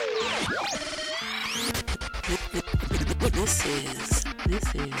This is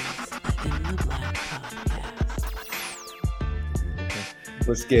In the Black podcast.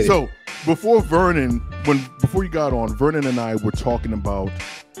 Let's get So before before you got on, Vernon and I were talking about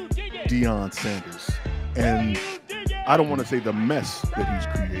Deion Sanders, and I don't want to say the mess that he's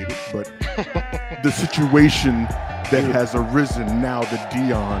created, but the situation that has arisen now that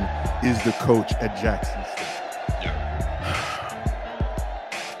Deion is the coach at Jackson State.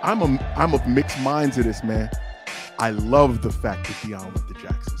 I'm of mixed minds of this, man. I love the fact that Deion went to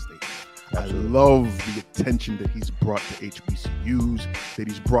Jackson State. Absolutely. I love the attention that he's brought to HBCUs, that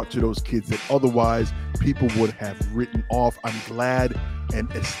he's brought to those kids that otherwise people would have written off. I'm glad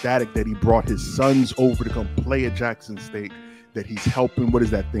and ecstatic that he brought his sons over to come play at Jackson State, that he's helping. What is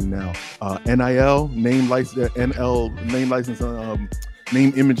that thing now? NIL, name license, NL, name license,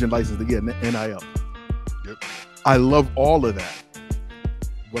 name, image, and license. Yeah, NIL. Yep. I love all of that.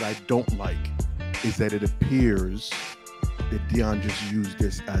 What I don't like is that it appears that Deion just used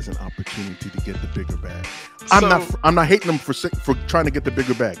this as an opportunity to get the bigger bag. I'm not hating him for trying to get the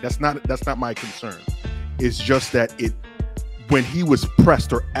bigger bag. That's not my concern. It's just that when he was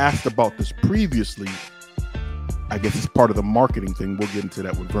pressed or asked about this previously, I guess it's part of the marketing thing. We'll get into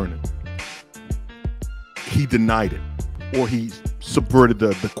that with Vernon. He denied it, or he subverted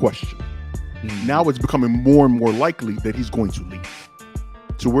the question. Mm-hmm. Now it's becoming more and more likely that he's going to leave.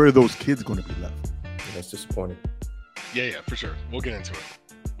 So where are those kids going to be left? That's disappointing. Yeah, for sure. We'll get into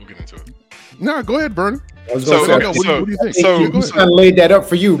it. No, go ahead, Vernon. What do you think? So, he kind of laid that up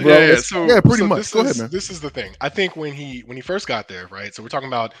for you, bro. Pretty much. Go ahead, man. This is the thing. I think when he first got there, right? So we're talking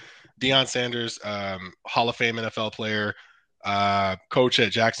about Deion Sanders, Hall of Fame NFL player, coach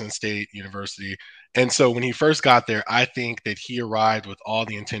at Jackson State University. And so when he first got there, I think that he arrived with all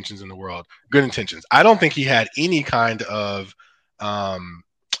the intentions in the world, good intentions. I don't think he had any kind of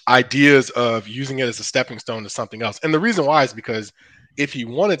ideas of using it as a stepping stone to something else. And the reason why is because if he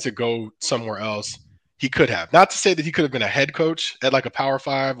wanted to go somewhere else, he could have. Not to say that he could have been a head coach at like a Power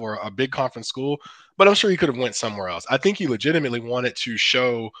 5 or a big conference school, but I'm sure he could have went somewhere else. I think he legitimately wanted to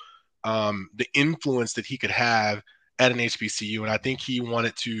show the influence that he could have at an HBCU, and I think he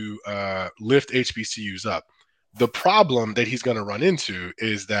wanted to lift HBCUs up. The problem that he's going to run into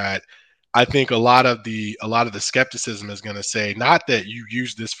is that I think a lot of the skepticism is going to say not that you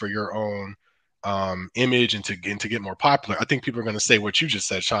use this for your own image and to get more popular. I think people are going to say what you just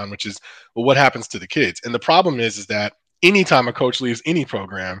said, Sean, which is, well, what happens to the kids? And the problem is that anytime a coach leaves any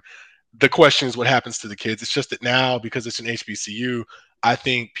program, the question is what happens to the kids. It's just that now, because it's an HBCU, I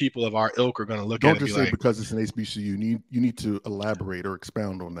think people of our ilk are going to look at it and be like, because it's an HBCU. You need to elaborate or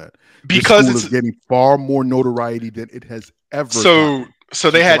expound on that. Because it's getting far more notoriety than it has ever. So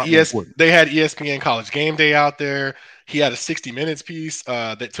they had ESPN College Game Day out there. He had a 60 Minutes piece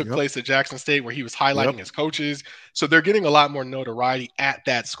that took place at Jackson State where he was highlighting his coaches. So they're getting a lot more notoriety at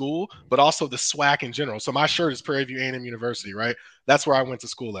that school, but also the SWAC in general. So my shirt is Prairie View A&M University, right? That's where I went to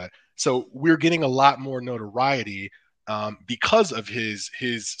school at. So we're getting a lot more notoriety because of his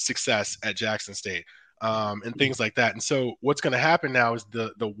success at Jackson State and things like that. And so what's going to happen now is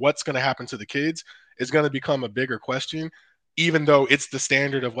the what's going to happen to the kids is going to become a bigger question, even though it's the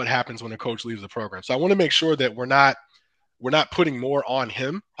standard of what happens when a coach leaves the program. So I want to make sure that we're not putting more on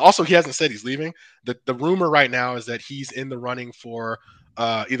him. Also, he hasn't said he's leaving. The rumor right now is that he's in the running for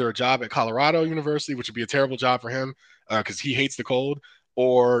either a job at Colorado University, which would be a terrible job for him because he hates the cold,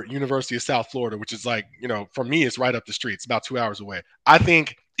 or University of South Florida, which is like, for me, it's right up the street. It's about 2 hours away. I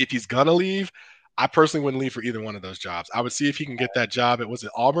think if he's going to leave, I personally wouldn't leave for either one of those jobs. I would see if he can get that job at, was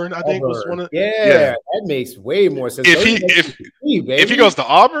it Auburn? I think was one of that makes way more sense. If he goes to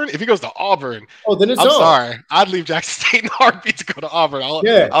Auburn, then it's I'm sorry. I'd leave Jackson State in a heartbeat to go to Auburn.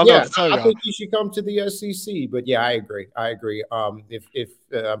 I think you should come to the SEC. But yeah, I agree. If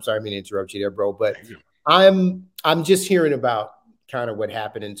I'm sorry, I mean to interrupt you there, bro. But I'm just hearing about kind of what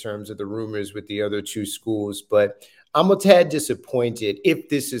happened in terms of the rumors with the other two schools, but I'm a tad disappointed if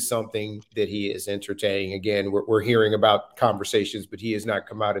this is something that he is entertaining. Again, we're hearing about conversations, but he has not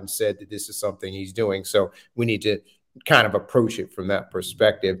come out and said that this is something he's doing. So we need to kind of approach it from that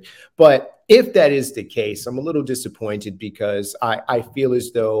perspective. But if that is the case, I'm a little disappointed because I feel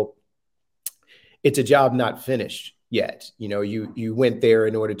as though it's a job not finished yet. You went there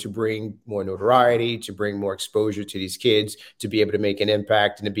in order to bring more notoriety, to bring more exposure to these kids, to be able to make an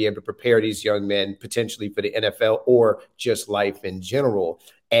impact and to be able to prepare these young men potentially for the NFL or just life in general.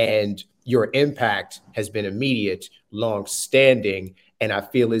 And your impact has been immediate, long-standing. And I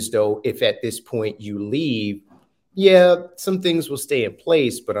feel as though if at this point you leave, some things will stay in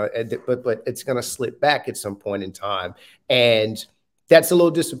place, but it's going to slip back at some point in time. And that's a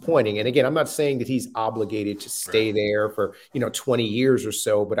little disappointing. And again, I'm not saying that he's obligated to stay there for, 20 years or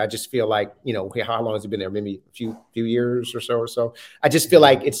so, but I just feel like, how long has he been there? Maybe a few years or so. I just feel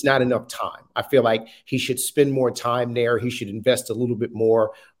like it's not enough time. I feel like he should spend more time there. He should invest a little bit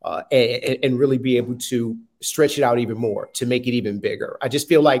more and really be able to stretch it out even more to make it even bigger. I just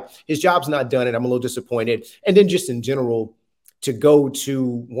feel like his job's not done, and I'm a little disappointed. And then just in general, to go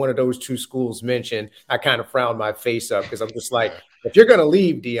to one of those two schools mentioned, I kind of frowned my face up because I'm just like, if you're going to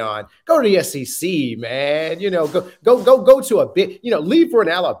leave, Deion, go to the SEC, man. Go to a bit, leave for an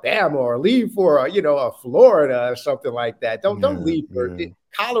Alabama or leave for a Florida or something like that. Don't leave for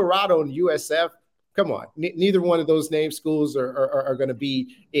Colorado and USF. Come on, neither one of those name schools are going to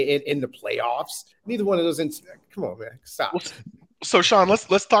be in the playoffs. Neither one of those. Come on, man, stop. So, Sean,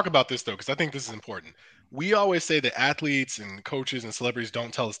 let's talk about this though, because I think this is important. We always say that athletes and coaches and celebrities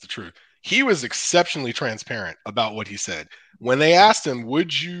don't tell us the truth. He was exceptionally transparent about what he said. When they asked him,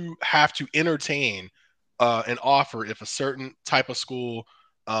 would you have to entertain an offer if a certain type of school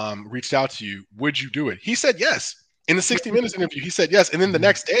reached out to you, would you do it? He said yes. In the 60 Minutes interview, he said yes. And then the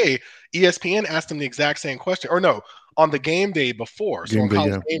next day, ESPN asked him the exact same question. Or no, on the game day before. So on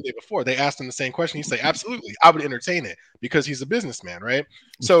college game day before, they asked him the same question. He said, absolutely, I would entertain it because he's a businessman, right?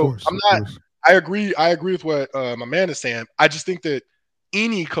 So I agree with what my man is saying. I just think that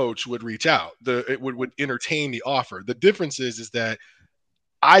any coach would reach out. It would entertain the offer. The difference is that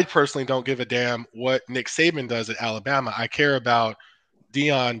I personally don't give a damn what Nick Saban does at Alabama. I care about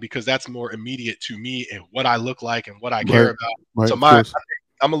Deion because that's more immediate to me and what I look like and what I care about. Right, so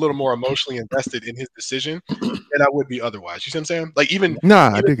I'm a little more emotionally invested in his decision than I would be otherwise. You see what I'm saying? Like I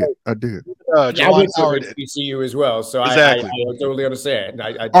dig it. I went to HBCU as well, so exactly. I totally understand.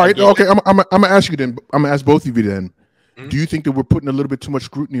 All right, okay. I'm gonna ask you then. I'm gonna ask both of you then. Mm-hmm. Do you think that we're putting a little bit too much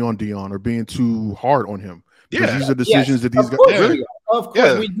scrutiny on Deion or being too hard on him? Because these are decisions that these guys. Of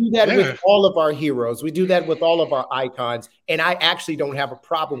course, we do that with all of our heroes. We do that with all of our icons. And I actually don't have a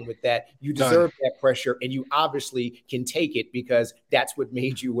problem with that. You deserve that pressure, and you obviously can take it because that's what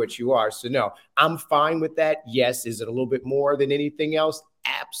made you what you are. So, no, I'm fine with that. Yes, is it a little bit more than anything else?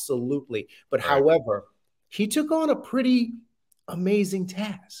 Absolutely. But however, he took on a pretty amazing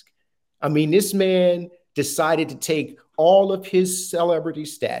task. I mean, this man decided to take all of his celebrity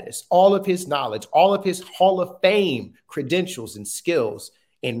status, all of his knowledge, all of his Hall of Fame credentials and skills,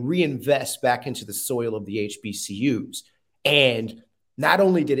 and reinvest back into the soil of the HBCUs. And not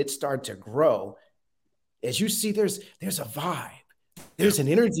only did it start to grow, as you see, there's a vibe. There's an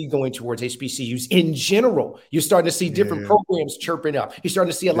energy going towards HBCUs in general. You're starting to see different programs chirping up. You're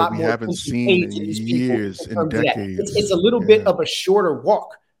starting to see a lot more. We haven't seen in years, in decades. It's a little bit of a shorter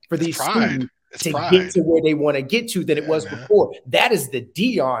walk for these students to get to where they want to get to than it was before. That is the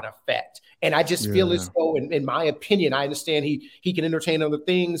Deion effect. And I just feel as though, in my opinion, I understand he can entertain other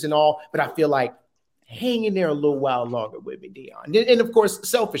things and all, but I feel like hang in there a little while longer with me, Deion. And of course,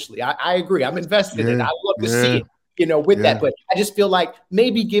 selfishly, I agree. I'm invested in it. I love to see it. With that, but I just feel like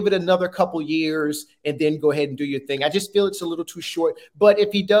maybe give it another couple years and then go ahead and do your thing. I just feel it's a little too short. But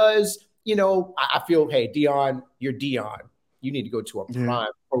if he does, I feel, hey, Deion, you're Deion. You need to go to a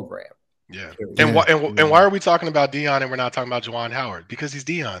prime program. Yeah. And why are we talking about Deion and we're not talking about Juwan Howard? Because he's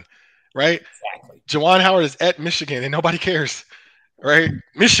Deion, right? Exactly. Juwan Howard is at Michigan and nobody cares, right?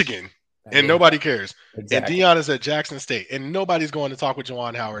 Michigan. And nobody cares. Exactly. And Deion is at Jackson State. And nobody's going to talk with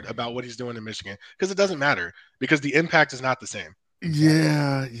Juwan Howard about what he's doing in Michigan because it doesn't matter because the impact is not the same.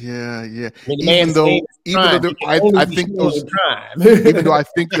 Yeah. Even though I think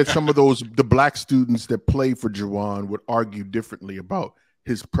that some of the black students that play for Juwan would argue differently about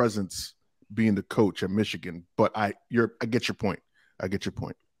his presence being the coach at Michigan. But I get your point.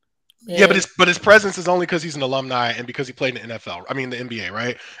 Yeah, but his presence is only because he's an alumni and because he played in the NFL. I mean, the NBA,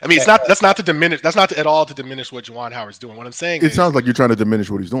 right? I mean, that's not at all to diminish what Juwan Howard's doing. What I'm saying is, sounds like you're trying to diminish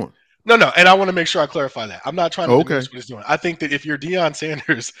what he's doing. No, and I want to make sure I clarify that. I'm not trying to diminish what he's doing. I think that if you're Deion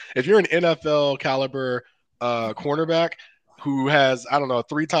Sanders, if you're an NFL caliber cornerback who has, I don't know, a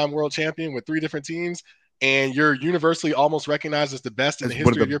 3-time world champion with 3 different teams, and you're universally almost recognized as the best in the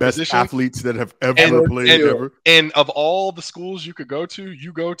history of your position. One of the best athletes that have ever played. And of all the schools you could go to,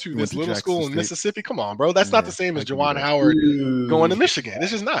 you go to this little school in Mississippi. Come on, bro. That's not the same as Juwan Howard going to Michigan.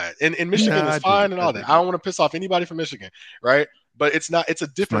 This is not. And Michigan is fine and all that. I don't want to piss off anybody from Michigan, right? But it's not. It's a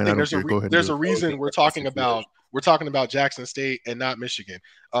different thing. There's a reason we're talking about Jackson State and not Michigan,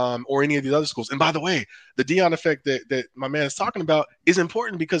 or any of these other schools. And by the way, the Deion effect that my man is talking about is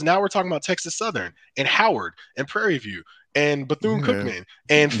important because now we're talking about Texas Southern and Howard and Prairie View and Bethune-Cookman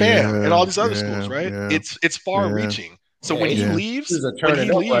and FAM and all these other schools, right? It's far-reaching. So when he leaves,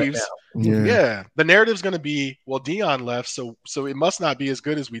 Yeah. The narrative's going to be, well, Deion left, so it must not be as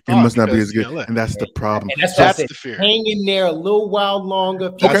good as we thought. It must not be as good, and that's the problem. And that's the fear. Hang in there a little while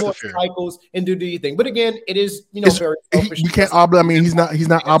longer, few more cycles, and do your thing. But again, it is very selfish. We can't. I mean, he's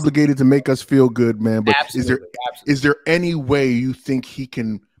not obligated to make us feel good, man. But is there any way you think he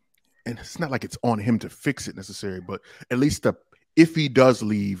can? And it's not like it's on him to fix it necessarily, but at least if he does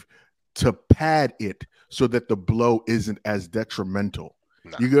leave, to pad it so that the blow isn't as detrimental.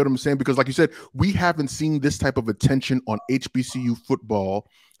 No. You get what I'm saying? Because like you said, we haven't seen this type of attention on HBCU football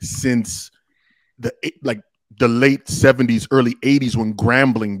since the late 70s, early 80s when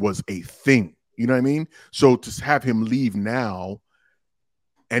Grambling was a thing. You know what I mean? So to have him leave now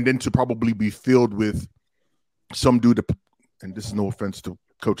and then to probably be filled with some dude, and this is no offense to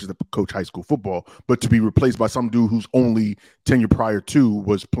coaches that coach high school football, but to be replaced by some dude who's only tenure prior to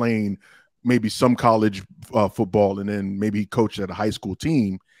was playing maybe some college football, and then maybe he coached at a high school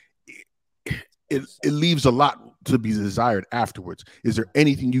team, it leaves a lot to be desired afterwards. Is there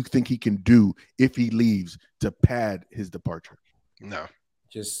anything you think he can do if he leaves to pad his departure? No.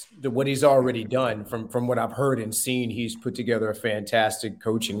 Just what he's already done from what I've heard and seen, he's put together a fantastic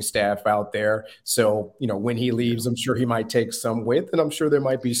coaching staff out there. So, when he leaves, I'm sure he might take some with, and I'm sure there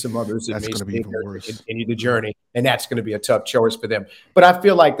might be some others that may be even worse. Continue the journey. And that's going to be a tough choice for them. But I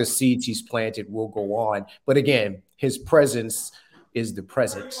feel like the seeds he's planted will go on. But again, his presence is the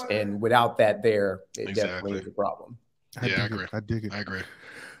present. And without that there, it definitely is a problem. I agree. I dig it. I agree.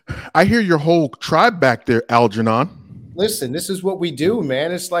 I hear your whole tribe back there, Algernon. Listen, this is what we do,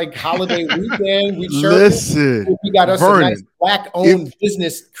 man. It's like holiday weekend. We got us Vernon, a nice black-owned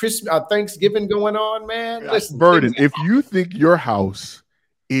business Christmas, Thanksgiving going on, man. Listen, Vernon, if you think your house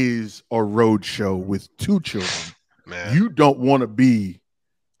is a road show with 2 children, man, you don't want to be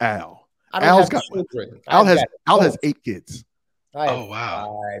Al. Al has 8 kids. Oh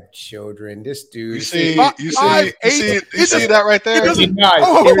wow! 5 children. This dude. You see that right there? You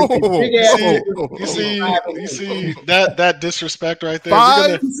see that disrespect right there?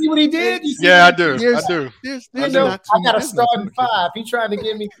 5. You see what he did? I do. I got to start in 5. He trying to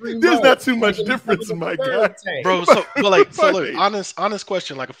give me 3 more. There's not too much difference, my guy. Bro, so look, honest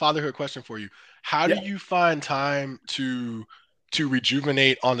question, like a fatherhood question for you. How do you find time to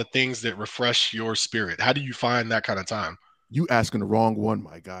rejuvenate on the things that refresh your spirit? How do you find that kind of time? You asking the wrong one,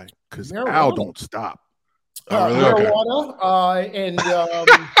 my guy, because Al don't stop. Marijuana and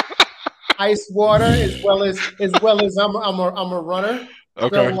ice water, as well as I'm a runner.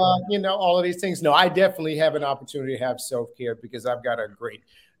 Okay. So, all of these things. No, I definitely have an opportunity to have self-care because I've got a great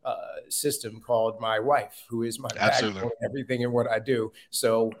system called my wife, who is my backbone, everything in what I do.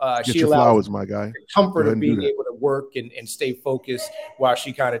 So she allows my guy the comfort of being able to work and stay focused while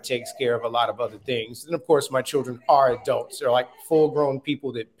she kind of takes care of a lot of other things. And of course, my children are adults. They're like full-grown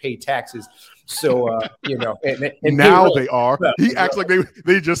people that pay taxes. So and now they are. He acts like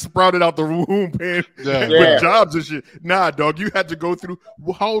they just sprouted out the womb with jobs and shit. Nah, dog, you had to go through.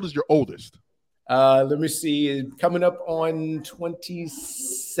 How old is your oldest? Let me see. Coming up on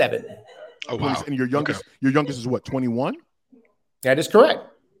 27. Oh wow! And your youngest is what? 21. That is correct.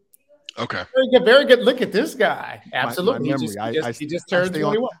 Okay. Very good. Look at this guy. Absolutely. My memory. He just turned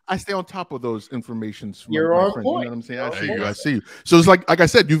 21. I stay on top of those informations. You're on friends, point. You know what I'm saying? I see you. So it's like I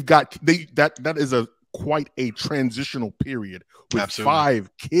said, you've got that is quite a transitional period with 5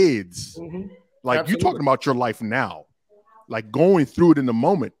 kids. Mm-hmm. Like you're talking about your life now, like going through it in the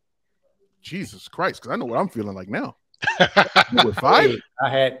moment. Jesus Christ, because I know what I'm feeling like now. With 5, I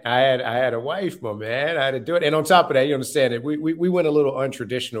had a wife, my man. I had to do it, and on top of that, you understand that we went a little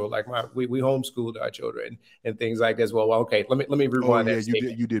untraditional. Like we homeschooled our children and things like that as well. Okay, let me rewind that.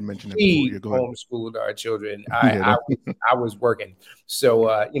 You did mention that before. We homeschooled our children. I was working,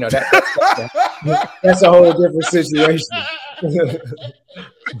 so that's a whole different situation.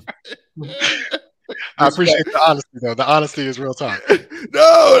 I appreciate the honesty, though. The honesty is real talk.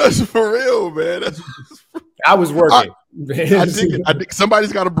 No, that's for real, man. I was working. I dig it. I think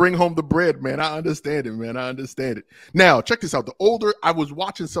somebody's got to bring home the bread, man. I understand it, man. I understand it. Now, check this out. I was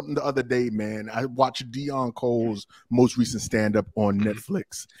watching something the other day, man. I watched Deon Cole's most recent stand-up on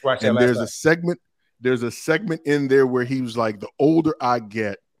Netflix. And there's a segment in there where he was like, the older I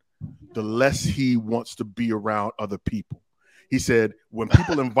get, the less he wants to be around other people. He said, when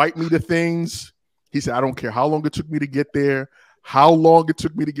people invite me to things, he said, I don't care how long it took me to get there, how long it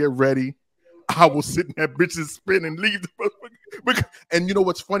took me to get ready. I will sit in that bitch and spin and leave. And you know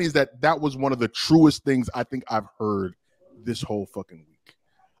what's funny is that was one of the truest things I think I've heard this whole fucking week.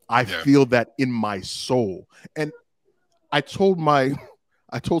 I feel that in my soul. And I told my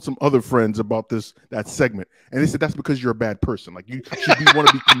I told some other friends about that segment, and they said that's because you're a bad person. Like you should want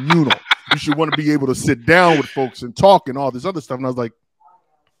to be communal. You should want to be able to sit down with folks and talk and all this other stuff. And I was like,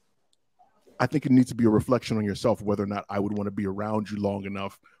 I think it needs to be a reflection on yourself whether or not I would want to be around you long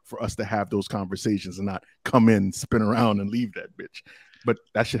enough for us to have those conversations and not come in, spin around, and leave that bitch. But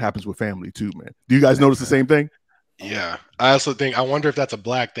that shit happens with family too, man. Do you guys notice the same thing? Yeah. I also think, I wonder if that's a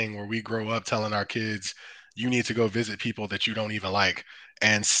Black thing where we grow up telling our kids, you need to go visit people that you don't even like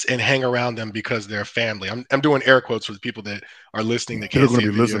and hang around them because they're family. I'm doing air quotes for the people that are listening that can't see the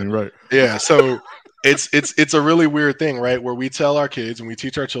video. Listening, right? Yeah. So it's a really weird thing, right? Where we tell our kids and we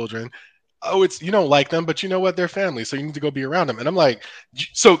teach our children, oh, you don't like them, but you know what? They're family, so you need to go be around them. And I'm like,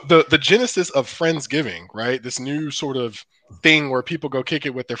 so the genesis of Friendsgiving, right? This new sort of thing where people go kick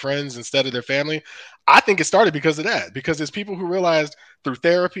it with their friends instead of their family. I think it started because of that, because there's people who realized through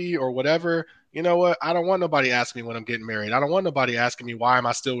therapy or whatever, you know what? I don't want nobody asking me when I'm getting married. I don't want nobody asking me why am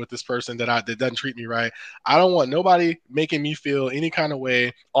I still with this person that doesn't treat me right. I don't want nobody making me feel any kind of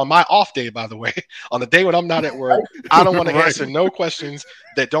way on my off day, by the way, on the day when I'm not at work. I don't want to answer no questions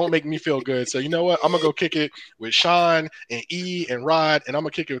that don't make me feel good. So you know what? I'm going to go kick it with Sean and E and Rod, and I'm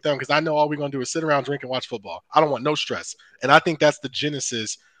going to kick it with them because I know all we're going to do is sit around, drink, and watch football. I don't want no stress. And I think that's the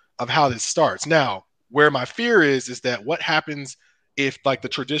genesis of how this starts. Now, where my fear is that what happens if like the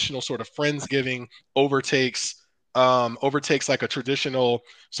traditional sort of Friendsgiving overtakes like a traditional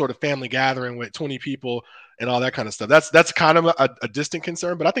sort of family gathering with 20 people and all that kind of stuff. That's kind of a distant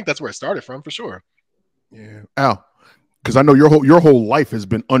concern, but I think that's where it started from for sure. Yeah. Al, because I know your whole life has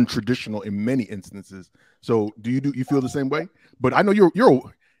been untraditional in many instances. So do you feel the same way? But I know you're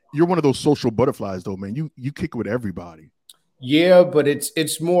one of those social butterflies though, man. You kick with everybody. Yeah, but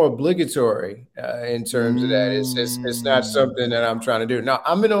it's more obligatory in terms of that. It's not something that I'm trying to do. Now,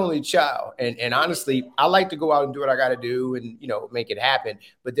 I'm an only child, and honestly, I like to go out and do what I got to do and make it happen.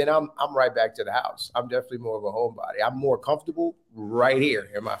 But then I'm right back to the house. I'm definitely more of a homebody. I'm more comfortable right here,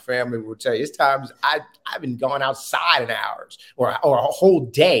 and my family will tell you. It's times I've been gone outside in hours or a whole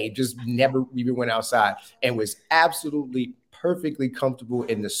day, just never even went outside, and was absolutely perfectly comfortable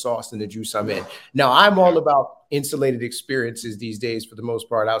in the sauce and the juice I'm in. Now, I'm all about insulated experiences these days for the most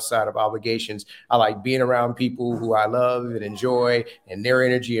part, outside of obligations. I like being around people who I love and enjoy, and their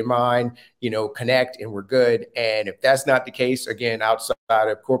energy and mine, connect, and we're good. And if that's not the case, again, outside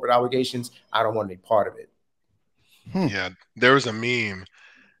of corporate obligations, I don't want to be part of it. Yeah, there was a meme,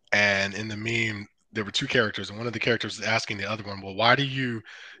 and in the meme, there were two characters, and one of the characters was asking the other one, well, why do you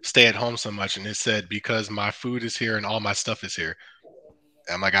stay at home so much? And it said, because my food is here and all my stuff is here.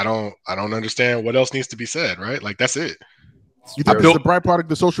 And I'm like, I don't understand what else needs to be said, right? Like, that's it. You think it's the byproduct of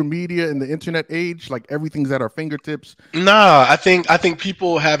the social media and the internet age? Like everything's at our fingertips? Nah, I think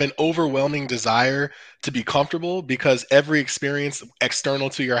people have an overwhelming desire to be comfortable because every experience external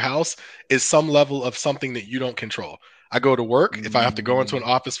to your house is some level of something that you don't control. I go to work. If I have to go into an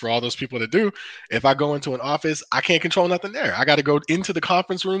office for all those people that do, if I go into an office, I can't control nothing there. I got to go into the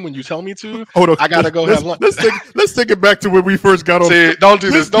conference room when you tell me to. I got to go have lunch. Let's take it back to when we first got on. See, don't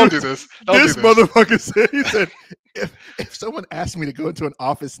do this. Don't do this. This motherfucker said, he said, if someone asked me to go into an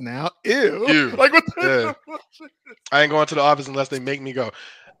office now, ew. Like what the I ain't going to the office unless they make me go.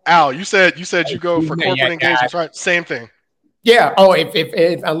 Al, you said you go for corporate engagements, right? Same thing. Yeah. Oh,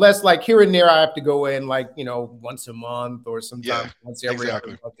 if unless like here and there, I have to go in like, once a month or sometimes once every other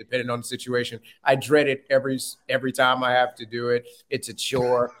month, depending on the situation. I dread it every time I have to do it. It's a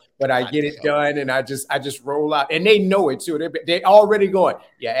chore, but I get it done and I just roll out, and they know it too. They already going,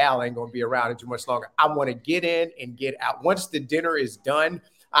 yeah, Al ain't going to be around too much longer. I want to get in and get out. Once the dinner is done,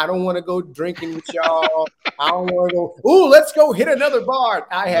 I don't want to go drinking with y'all. I don't want to go, ooh, let's go hit another bar.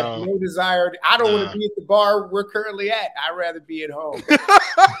 I have no desire. I don't want to be at the bar we're currently at. I'd rather be at home.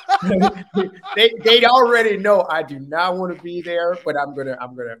 they already know I do not want to be there, but I'm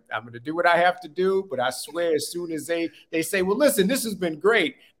gonna do what I have to do. But I swear, as soon as they say, well, listen, this has been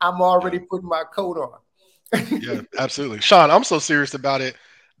great, I'm already putting my coat on. Yeah, absolutely. Sean, I'm so serious about it.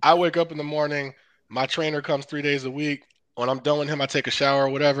 I wake up in the morning, my trainer comes 3 days a week. When I'm done with him, I take a shower or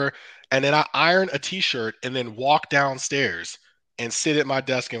whatever, and then I iron a t-shirt and then walk downstairs and sit at my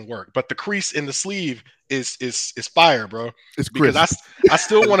desk and work. But the crease in the sleeve is fire, bro. It's because I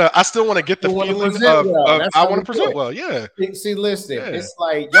still want to get the feeling of I want to present well. Yeah. See, listen, it's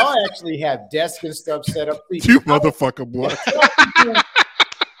like y'all actually have desks and stuff set up. You motherfucker, boy.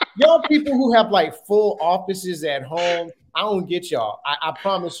 Y'all people who have like full offices at home, I don't get y'all. I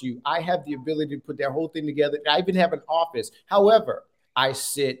promise you, I have the ability to put that whole thing together. I even have an office. However, I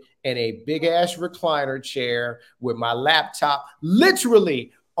sit in a big ass recliner chair with my laptop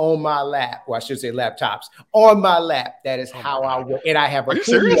literally on my lap. Well, I should say laptops on my lap. That is how I work. And I have a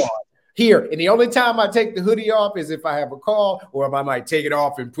hoodie on here. And the only time I take the hoodie off is if I have a call, or if I might take it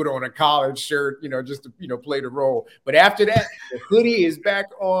off and put on a collared shirt, just to, play the role. But after that, the hoodie is back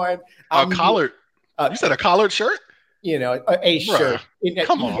on. A collared? You said a collared shirt? A shirt.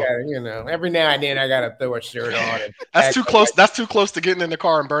 Come on. Every now and then I gotta throw a shirt on. That's too close. That's too close to getting in the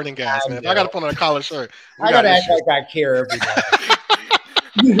car and burning gas, man. I gotta put on a collared shirt. I gotta act like I care every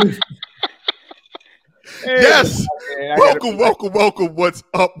day. Yes. Welcome. What's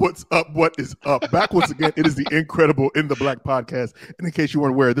up? What is up? Back once again, it is the incredible In the Black podcast. And in case you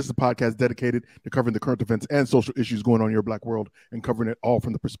weren't aware, this is a podcast dedicated to covering the current events and social issues going on in your Black world, and covering it all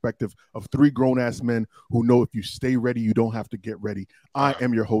from the perspective of three grown-ass men who know if you stay ready, you don't have to get ready. I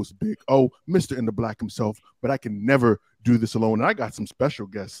am your host, Big O, Mr. In the Black himself, but I can never do this alone. And I got some special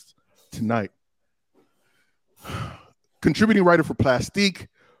guests tonight. Contributing writer for Plastique,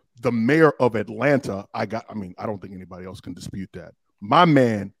 the mayor of Atlanta. I don't think anybody else can dispute that. My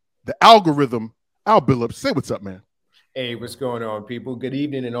man, the algorithm, Al Billups. Say what's up, man. Hey, what's going on, people? Good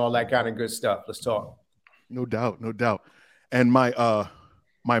evening and all that kind of good stuff. Let's talk. No doubt. And my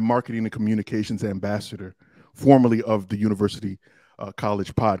marketing and communications ambassador, formerly of the University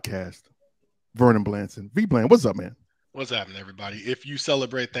College podcast, Vernon Blanson. V Bland, what's up, man? What's happening, everybody? If you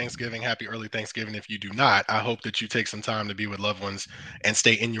celebrate Thanksgiving, happy early Thanksgiving. If you do not, I hope that you take some time to be with loved ones and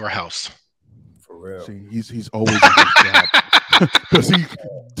stay in your house. For real. See, he's always in his job. Because he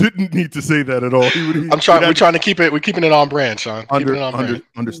didn't need to say that at all. We're trying to keep it. We're keeping it on brand, Sean.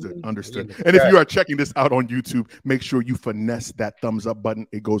 Understood. And if you are checking this out on YouTube, make sure you finesse that thumbs up button.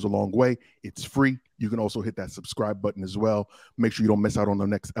 It goes a long way. It's free. You can also hit that subscribe button as well. Make sure you don't miss out on the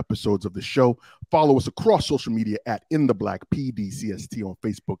next episodes of the show. Follow us across social media at In the Black PDCST on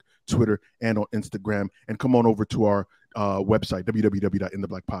Facebook, Twitter, and on Instagram. And come on over to our website,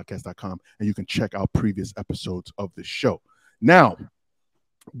 www.intheblackpodcast.com, and you can check out previous episodes of the show. Now,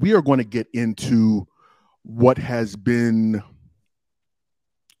 we are going to get into what has been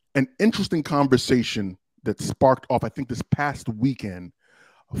an interesting conversation that sparked off, I think, this past weekend.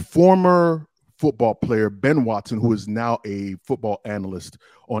 Former football player Ben Watson, who is now a football analyst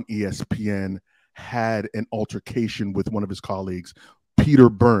on ESPN, had an altercation with one of his colleagues, Peter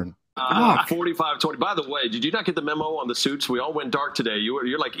Byrne. 45-20. By the way, did you not get the memo on the suits? We all went dark today.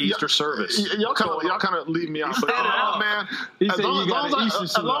 You're like Easter service. Y'all kind of leave me out. But, man, as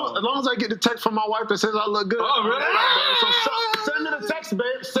long as I get the text from my wife that says I look good. Oh, really? So send me the text,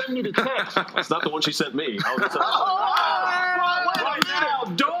 babe. Send me the text. It's not the one she sent me. Right now,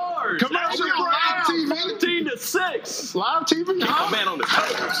 doors. Commercial live TV. 13-6. Live TV. Keep my man on the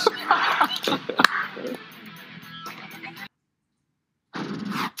toes.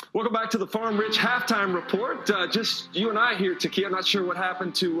 Welcome back to the Farm Rich Halftime Report. Just you and I here, Taki. I'm not sure what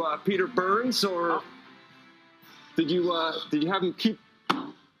happened to Peter Burns, or did you have him keep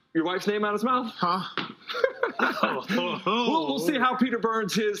your wife's name out of his mouth? Huh? We'll see how Peter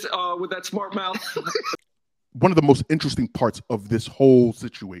Burns is with that smart mouth. One of the most interesting parts of this whole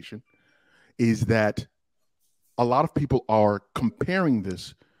situation is that a lot of people are comparing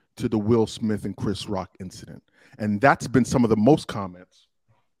this to the Will Smith and Chris Rock incident. And that's been some of the most comments.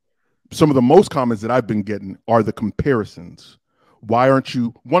 Some of the most comments that I've been getting are the comparisons. One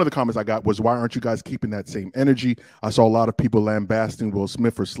of the comments I got was, why aren't you guys keeping that same energy? I saw a lot of people lambasting Will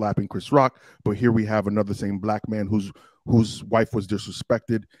Smith for slapping Chris Rock, but here we have another same black man whose wife was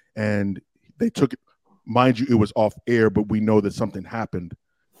disrespected, and they took it. Mind you, it was off air, but we know that something happened,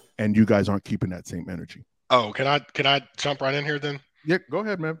 and you guys aren't keeping that same energy. Oh, can I jump right in here then? Yeah, go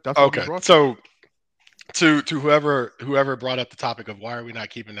ahead, man. That's okay. So to whoever brought up the topic of why are we not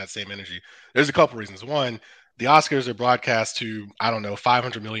keeping that same energy, there's a couple reasons. One, the Oscars are broadcast to,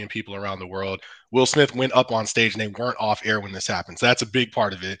 500 million people around the world. Will Smith went up on stage and they weren't off air when this happened. So that's a big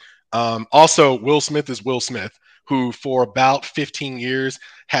part of it. Also, Will Smith is Will Smith, who for about 15 years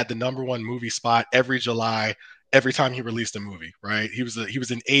had the #1 movie spot every July, every time he released a movie, right? He was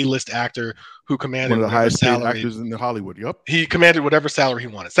an A-list actor who commanded one of the highest paid salary. actors in Hollywood. Yep. He commanded whatever salary he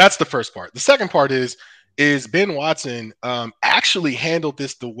wanted. So that's the first part. The second part is Ben Watson actually handled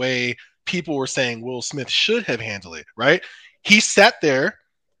this the way people were saying Will Smith should have handled it, right? He sat there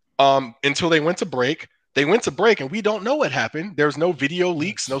until they went to break. They went to break, and we don't know what happened. There's no video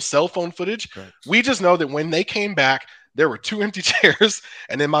leaks, no cell phone footage. Right. We just know that when they came back, there were 2 empty chairs,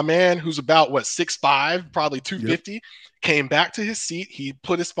 and then my man, who's about 6'5", probably 250, came back to his seat. He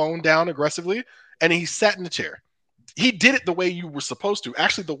put his phone down aggressively, and he sat in the chair. He did it the way you were supposed to.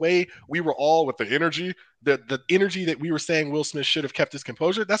 Actually, the way we were all with the energy, the energy that we were saying Will Smith should have kept his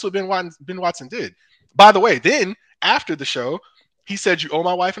composure. That's what Ben Watson did. By the way, then after the show, He said, "You owe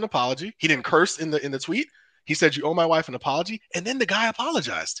my wife an apology." He didn't curse in the tweet. He said, "You owe my wife an apology," and then the guy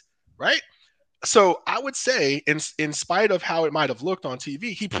apologized, right? So I would say, in spite of how it might have looked on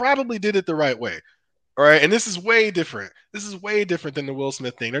TV, he probably did it the right way. All right. And this is way different. This is way different than the Will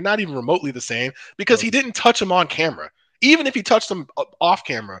Smith thing. They're not even remotely the same because he didn't touch him on camera. Even if he touched him off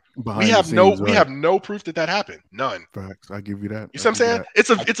camera, we have no proof that happened. None. Facts. I give you that. You see what I'm saying?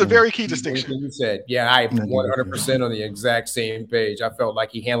 It's a very key distinction. You said, yeah, I'm 100% on the exact same page. I felt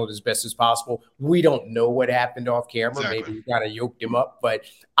like he handled it as best as possible. We don't know what happened off camera. Exactly. Maybe we kind of yoked him up, but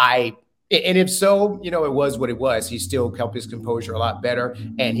and if so, it was what it was. He still kept his composure a lot better,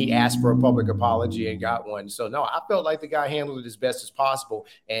 and he asked for a public apology and got one. So, no, I felt like the guy handled it as best as possible.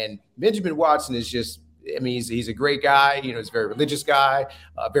 And Benjamin Watson is just, he's a great guy. He's a very religious guy,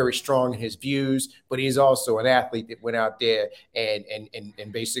 very strong in his views, but he's also an athlete that went out there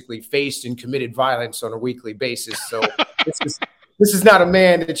and basically faced and committed violence on a weekly basis. So this is not a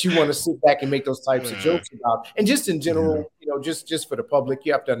man that you want to sit back and make those types of jokes about. And just in general, just for the public,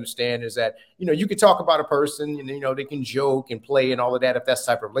 you have to understand is that, you can talk about a person and, they can joke and play and all of that. If that's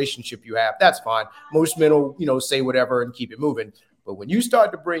the type of relationship you have, that's fine. Most men will, say whatever and keep it moving. But when you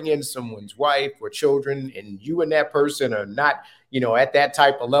start to bring in someone's wife or children and you and that person are not, at that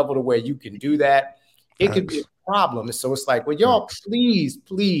type of level to where you can do that, it could be a problem. And so it's like, well, y'all,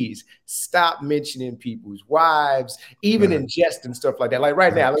 please stop mentioning people's wives, even in jest and stuff like that. Like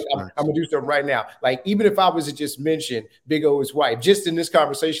right now, I'm going to do something right now. Like, even if I was to just mention Big O's wife, just in this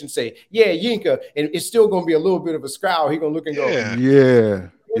conversation, say, yeah, Yinka, and it's still going to be a little bit of a scowl. He's going to look and go,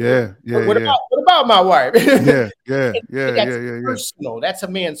 What about my wife? Personal. That's a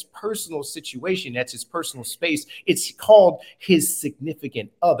man's personal situation. That's his personal space. It's called his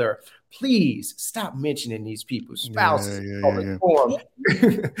significant other. Please stop mentioning these people's spouses. Well,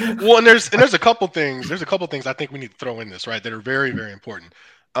 and there's a couple things. There's a couple things I think we need to throw in this, right, that are very, very important.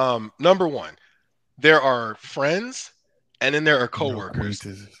 Number one, there are friends, and then there are coworkers.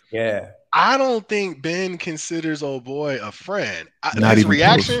 I don't think Ben considers old boy a friend.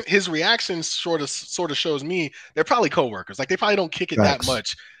 His reaction sort of shows me they're probably coworkers. Like, they probably don't kick it that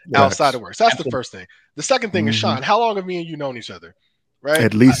much outside of work. So that's the first thing. The second thing is, Sean, how long have me and you known each other? Right?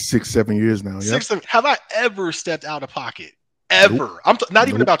 At least 6-7 years now. Yeah. Have I ever stepped out of pocket? Ever? Nope. I'm not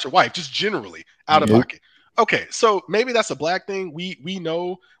even about your wife, just generally out of pocket. Okay, so maybe that's a black thing. We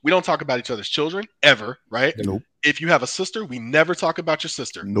know we don't talk about each other's children ever, right? Nope. If you have a sister, we never talk about your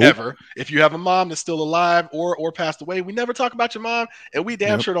sister ever. If you have a mom that's still alive or passed away, we never talk about your mom, and we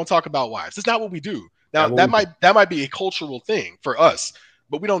damn sure don't talk about wives. It's not what we do. Now that might be a cultural thing for us,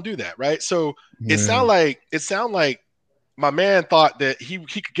 but we don't do that, right? So it sound like my man thought that he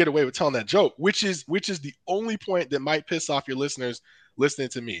could get away with telling that joke, which is the only point that might piss off your listeners listening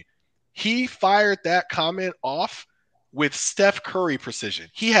to me. He fired that comment off with Steph Curry precision.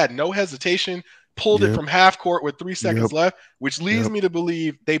 He had no hesitation, pulled it from half court with 3 seconds left, which leads me to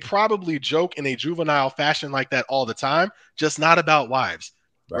believe they probably joke in a juvenile fashion like that all the time, just not about wives,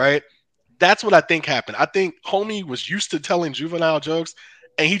 right? That's what I think happened. I think homie was used to telling juvenile jokes,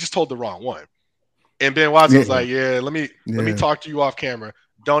 and he just told the wrong one. And Ben Watson was like, let me talk to you off camera.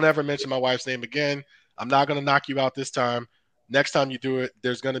 Don't ever mention my wife's name again. I'm not going to knock you out this time. Next time you do it,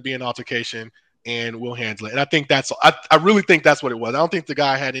 there's going to be an altercation, and we'll handle it. And I think I really think that's what it was. I don't think the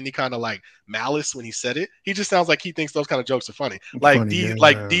guy had any kind of like malice when he said it. He just sounds like he thinks those kind of jokes are funny.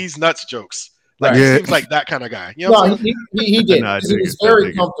 These nuts jokes. Like, he seems like that kind of guy. You know he did. He was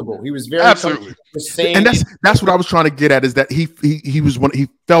very comfortable. He was very absolutely. And that's what I was trying to get at, is that he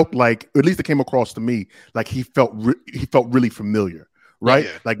felt like, or at least it came across to me, like he felt really familiar, right?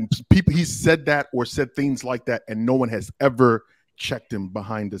 Yeah. Like people, he said that or said things like that, and no one has ever checked him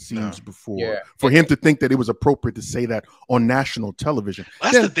behind the scenes before. Yeah. For him to think that it was appropriate to say that on national television.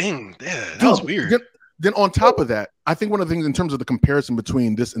 That's the thing. Yeah, that was weird. Then on top of that, I think one of the things in terms of the comparison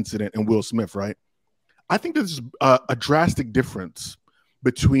between this incident and Will Smith, right? I think there's a drastic difference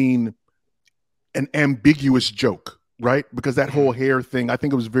between an ambiguous joke, right? Because that whole hair thing, I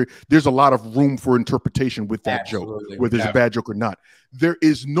think it was there's a lot of room for interpretation with that joke, whether it's a bad joke or not. There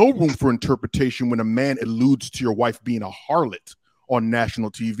is no room for interpretation when a man alludes to your wife being a harlot on national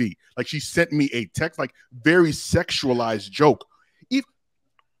TV. Like, she sent me a text, like, very sexualized joke.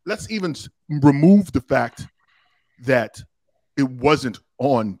 Let's even remove the fact that it wasn't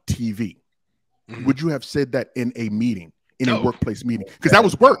on TV. Mm-hmm. Would you have said that in a meeting, in a workplace meeting? Because that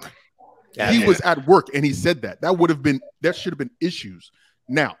was work. He was at work and he said that. That should have been issues.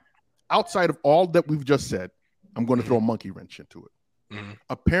 Now, outside of all that we've just said, I'm going to throw a monkey wrench into it. Mm-hmm.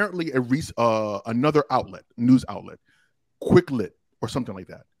 Apparently, another news outlet, Quick Lit or something like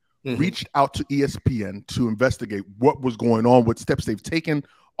that, reached out to ESPN to investigate what was going on, what steps they've taken,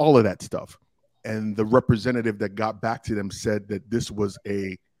 all of that stuff. And the representative that got back to them said that this was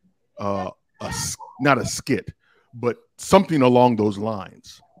not a skit, but something along those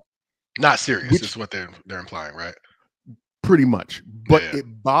lines. Not serious is what they're implying, right? Pretty much. But it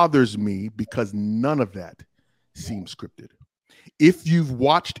bothers me because none of that seems scripted. If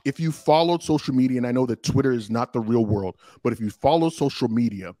you followed social media, and I know that Twitter is not the real world, but if you follow social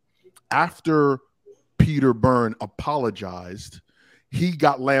media, after Peter Byrne apologized, he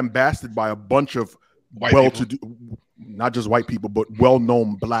got lambasted by a bunch of well-to-do, not just white people, but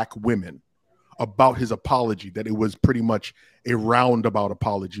well-known black women about his apology, that it was pretty much a roundabout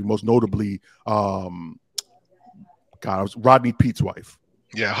apology, most notably, it was Rodney Peete's wife.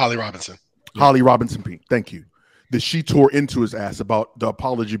 Yeah, Holly Robinson. Holly Robinson Peete, thank you. That she tore into his ass about the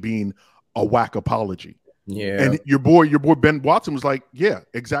apology being a whack apology. Yeah. And your boy Ben Watson was like, yeah,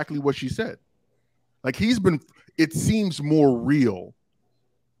 exactly what she said. Like it seems more real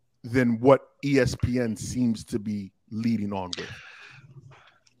than what ESPN seems to be leading on with.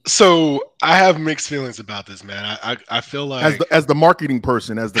 So I have mixed feelings about this, man. I feel like as the marketing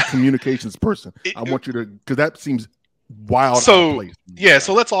person, as the communications person, I want you to, because that seems wild. So yeah,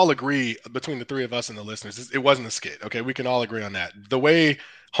 so let's all agree between the three of us and the listeners, it wasn't a skit. Okay, we can all agree on that. The way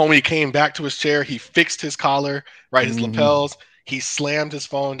homie came back to his chair, he fixed his collar, right, his lapels. He slammed his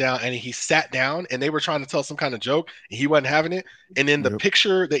phone down and he sat down, and they were trying to tell some kind of joke and he wasn't having it. And then the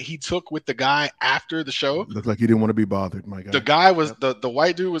picture that he took with the guy after the show looked like he didn't want to be bothered. My God. The guy was the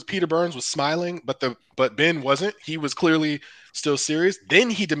white dude was Peter Burns was smiling, but Ben wasn't. He was clearly still serious.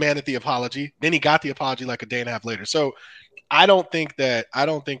 Then he demanded the apology. Then he got the apology like a day and a half later. So I don't think that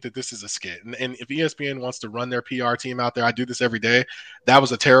this is a skit. And if ESPN wants to run their PR team out there, I do this every day. That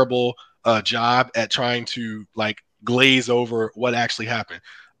was a terrible job at trying to glaze over what actually happened.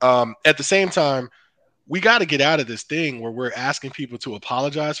 At the same time, we got to get out of this thing where we're asking people to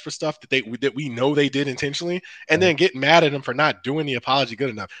apologize for stuff that we know they did intentionally, and then get mad at them for not doing the apology good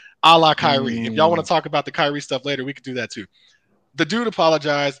enough. A la Kyrie. If y'all want to talk about the Kyrie stuff later, we could do that too. The dude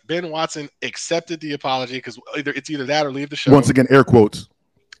apologized. Ben Watson accepted the apology because it's either that or leave the show. Once again, air quotes.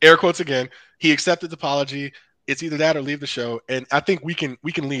 Air quotes again. He accepted the apology. It's either that or leave the show, and I think we can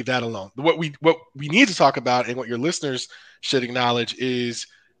leave that alone. What we need to talk about, and what your listeners should acknowledge is,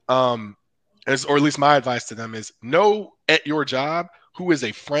 or at least my advice to them is, know at your job who is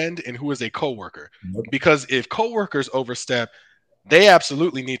a friend and who is a coworker. Because if coworkers overstep, they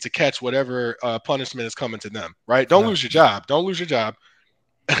absolutely need to catch whatever punishment is coming to them. Right? Don't lose your job. Don't lose your job,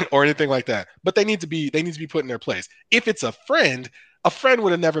 or anything like that. But they need to be put in their place. If it's a friend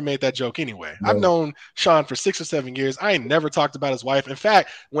would have never made that joke anyway. No. I've known Sean for 6 or 7 years. I ain't never talked about his wife. In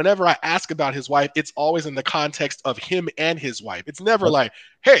fact, whenever I ask about his wife, it's always in the context of him and his wife. It's never like,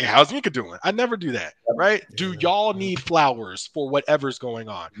 hey, how's Mika doing? I never do that, right? Do y'all need flowers for whatever's going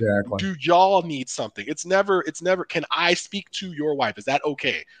on? Exactly. Do y'all need something? It's never, can I speak to your wife? Is that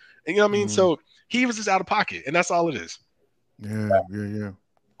okay? And you know what I mean? So he was just out of pocket, and that's all it is. Yeah.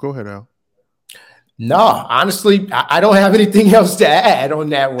 Go ahead, Al. No, honestly, I don't have anything else to add on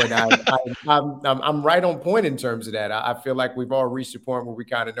that one. I'm right on point in terms of that. I feel like we've all reached a point where we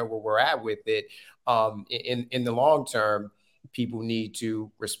kind of know where we're at with it. In the long term, people need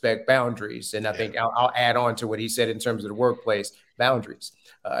to respect boundaries. And I think I'll add on to what he said in terms of the workplace, boundaries.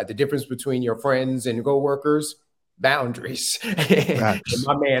 The difference between your friends and coworkers, boundaries. And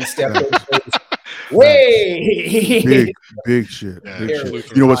my man stepped in. Way big shit.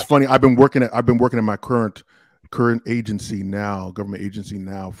 You know what's funny? I've been working at my current agency now, government agency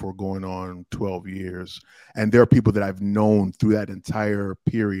now, for going on 12 years, and there are people that I've known through that entire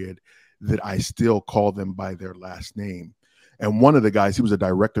period that I still call them by their last name. And one of the guys, he was a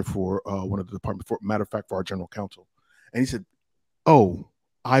director for one of the departments, for matter of fact, for our general counsel, and he said, "Oh,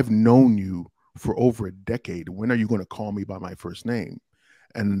 I've known you for over a decade. When are you going to call me by my first name?"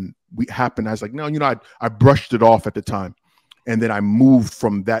 And I was like, no, I brushed it off at the time. And then I moved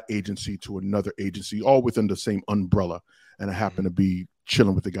from that agency to another agency, all within the same umbrella. And I happened to be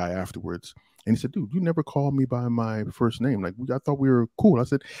chilling with the guy afterwards. And he said, dude, you never called me by my first name. Like, I thought we were cool. I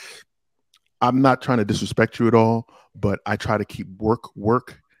said, I'm not trying to disrespect you at all, but I try to keep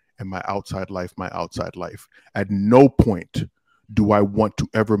work, and my outside life. At no point do I want to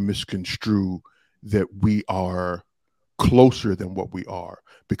ever misconstrue that we are closer than what we are,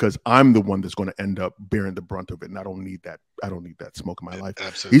 because I'm the one that's going to end up bearing the brunt of it, and I don't need that smoke in my life.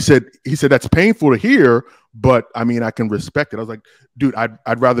 Absolutely. He said that's painful to hear, but I mean, I can respect it. I was like, dude,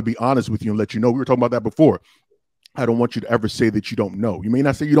 I'd rather be honest with you and let you know. We were talking about that before. I don't want you to ever say that you don't know. You may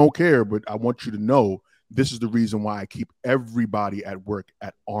not say you don't care, but I want you to know this is the reason why I keep everybody at work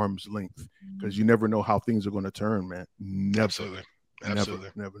at arm's length, because you never know how things are going to turn, man. Never. Absolutely.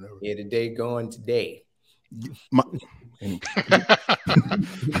 Never. Yeah, today going today.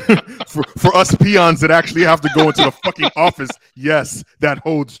 for us peons that actually have to go into the fucking office, yes, that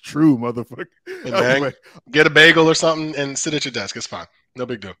holds true, motherfucker. Man, get a bagel or something and sit at your desk. It's fine. No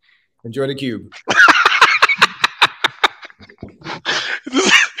big deal. Enjoy the cube.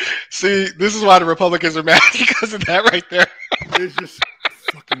 See, this is why the Republicans are mad, because of that right there. It's just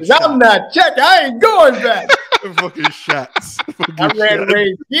fucking I'm not checking. I ain't going back. Fucking shots. I ran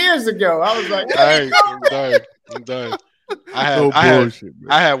away years ago. I was like, hey, I'm done.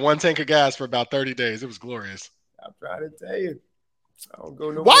 I had one tank of gas for about 30 days. It was glorious. I'm trying to tell you. I don't go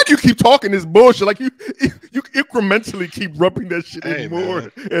nowhere. Why do you keep talking this bullshit? Like you incrementally keep rubbing that shit in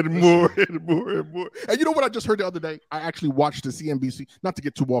more and more. And you know what I just heard the other day? I actually watched the CNBC, not to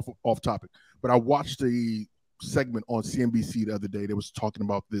get too off topic, but I watched a segment on CNBC the other day that was talking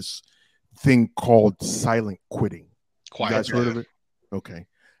about this thing called silent quitting. You guys heard of it? Okay.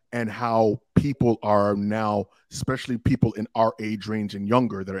 And how people are now, especially people in our age range and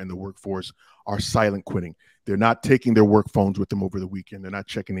younger that are in the workforce, are silent quitting. They're not taking their work phones with them over the weekend. They're not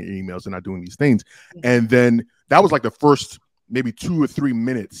checking their emails. They're not doing these things. And then that was like the first maybe 2 or 3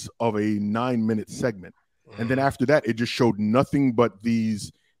 minutes of a 9-minute segment. And then after that, it just showed nothing but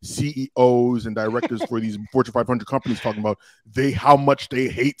these CEOs and directors for these Fortune 500 companies talking about how much they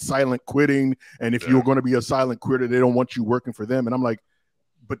hate silent quitting. And if you're going to be a silent quitter, they don't want you working for them. And I'm like,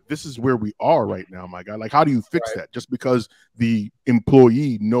 but this is where we are right now, my guy. Like, how do you fix that? Just because the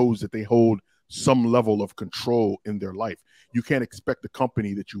employee knows that they hold some level of control in their life. You can't expect the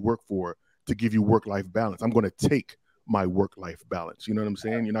company that you work for to give you work-life balance. I'm going to take my work-life balance. You know what I'm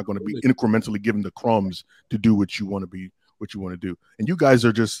saying? You're not going to be incrementally given the crumbs to do what you want to do. And you guys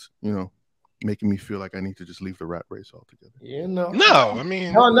are just, making me feel like I need to just leave the rat race altogether. No, I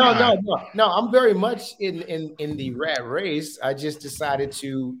mean, no. I'm very much in the rat race. I just decided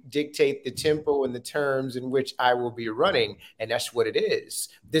to dictate the tempo and the terms in which I will be running, and that's what it is.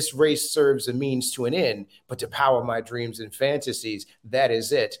 This race serves a means to an end, but to power my dreams and fantasies, that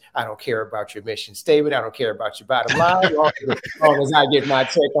is it. I don't care about your mission statement. I don't care about your bottom line. As long as I get my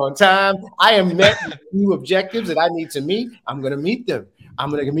check on time, I am met with new objectives that I need to meet. I'm going to meet them. I'm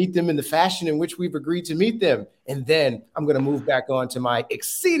going to meet them in the fashion in which we've agreed to meet them. And then I'm going to move back on to my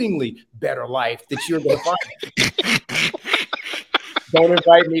exceedingly better life that you're going to find. Don't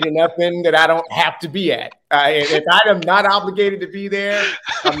invite me to nothing that I don't have to be at. If I am not obligated to be there,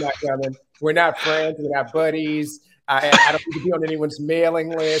 I'm not coming. We're not friends. We're not buddies. I don't need to be on anyone's mailing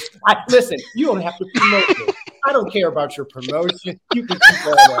list. Listen, you don't have to promote me. I don't care about your promotion. You can keep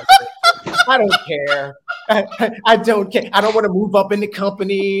all that. I don't care. I don't care. I don't want to move up in the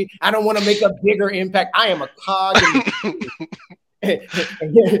company. I don't want to make a bigger impact. I am a cog in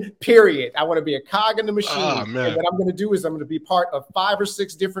the period. I want to be a cog in the machine. And what I'm going to do is I'm going to be part of 5 or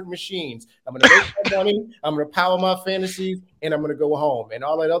 6 different machines. I'm going to make my money. I'm going to power my fantasies, and I'm going to go home. And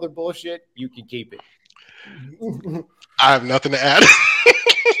all that other bullshit, you can keep it. I have nothing to add.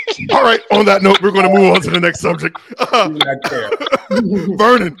 All right. On that note, we're going to move on to the next subject.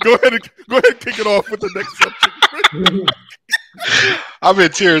 Vernon, go ahead and kick it off with the next subject. I'm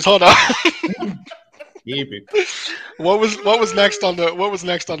in tears. Hold on. Keep it. What was next on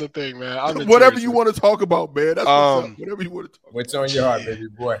the thing, man? Whatever you want to talk about, man. That's whatever you want to talk about. What's on your heart, baby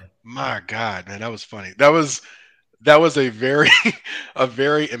boy? My God, man, that was funny. That was a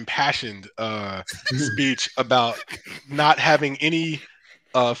very impassioned speech about not having any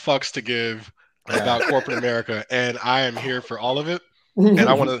fucks to give about corporate America, and I am here for all of it.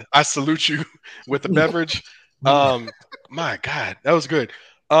 And I salute you with the beverage. My God, that was good.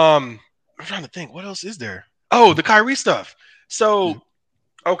 I'm trying to think, what else is there? Oh, the Kyrie stuff. So,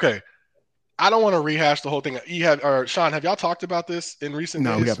 okay, I don't want to rehash the whole thing. Sean, have y'all talked about this in recent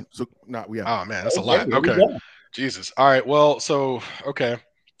days? No, we haven't. We haven't. Oh man, that's a lot. Okay. Jesus. All right. Well, so, okay.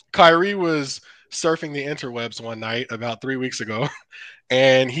 Kyrie was surfing the interwebs one night about 3 weeks ago,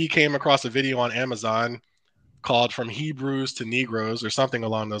 and he came across a video on Amazon called From Hebrews to Negroes or something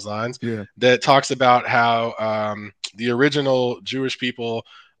along those lines that talks about how the original Jewish people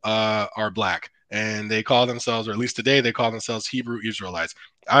are black, and they call themselves, or at least today, they call themselves Hebrew Israelites.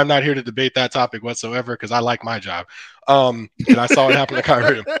 I'm not here to debate that topic whatsoever because I like my job. And I saw it happen to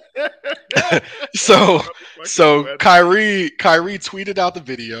Kyrie. So Kyrie tweeted out the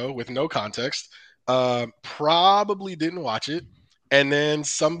video with no context, probably didn't watch it. And then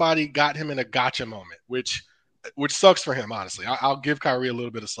somebody got him in a gotcha moment, which sucks for him, honestly. I'll give Kyrie a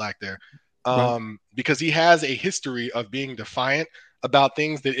little bit of slack there because he has a history of being defiant about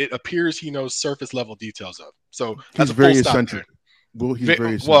things that it appears he knows surface level details of. So he's very eccentric. Well, he's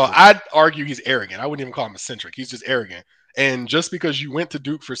very eccentric. Well, I'd argue he's arrogant. I wouldn't even call him eccentric. He's just arrogant. And just because you went to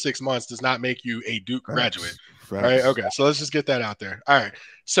Duke for 6 months does not make you a Duke graduate. Right? Okay, so let's just get that out there. All right.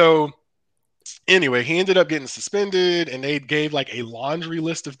 So anyway, he ended up getting suspended, and they gave like a laundry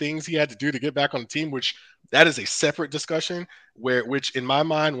list of things he had to do to get back on the team, which that is a separate discussion, which in my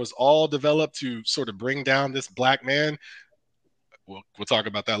mind was all developed to sort of bring down this black man. We'll talk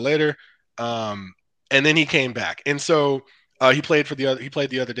about that later. And then he came back, and so he played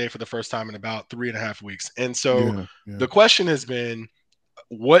the other day for the first time in about 3.5 weeks. And so the question has been,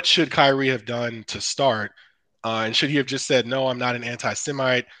 what should Kyrie have done to start? And should he have just said, no, I'm not an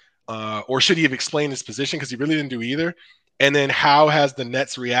anti-Semite? Or should he have explained his position? Because he really didn't do either. And then how has the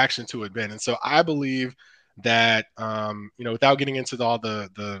Nets' reaction to it been? And so I believe that, without getting into all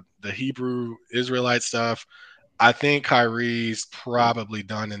the Hebrew Israelite stuff, I think Kyrie's probably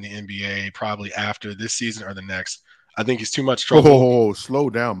done in the NBA probably after this season or the next. I think he's too much trouble. Oh, slow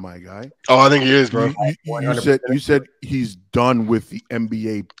down, my guy. Oh, I think he is, bro. You said he's done with the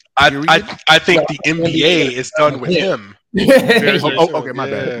NBA. I think the NBA is done with him. Okay,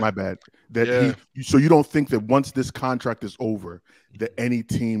 my bad. So you don't think that once this contract is over, that any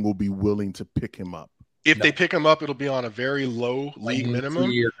team will be willing to pick him up? If they pick him up, it'll be on a very low league minimum,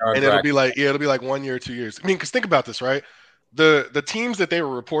 and it'll be like 1 year, 2 years. I mean, because think about this, right? The teams that they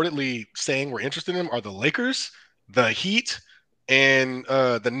were reportedly saying were interested in him are the Lakers, the Heat, and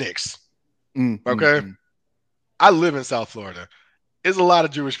the Knicks. Okay, I live in South Florida. There's a lot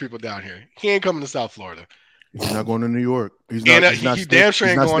of Jewish people down here. He ain't coming to South Florida. He's not going to New York. He's damn sure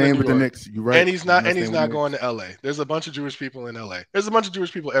ain't going to New York. The Knicks. You're right. And he's not going to LA. There's a bunch of Jewish people in LA. There's a bunch of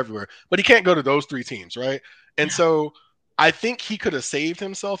Jewish people everywhere, but he can't go to those 3 teams, right? And so I think he could have saved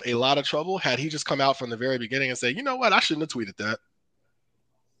himself a lot of trouble had he just come out from the very beginning and say, you know what, I shouldn't have tweeted that.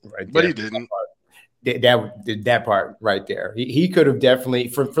 Right, but he didn't. That part right there. He could have definitely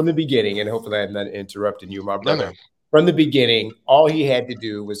from the beginning, and hopefully I'm not interrupting you, my brother. No. From the beginning, all he had to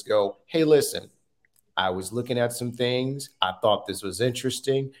do was go, hey, listen, I was looking at some things. I thought this was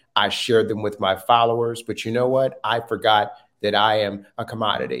interesting. I shared them with my followers. But you know what? I forgot that I am a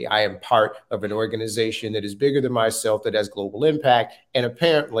commodity. I am part of an organization that is bigger than myself, that has global impact. And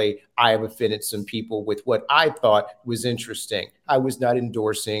apparently, I have offended some people with what I thought was interesting. I was not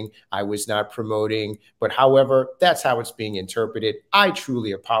endorsing. I was not promoting. But however, that's how it's being interpreted. I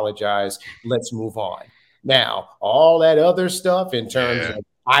truly apologize. Let's move on. Now, all that other stuff in terms of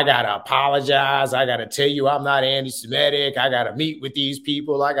I got to apologize. I got to tell you I'm not anti-Semitic. I got to meet with these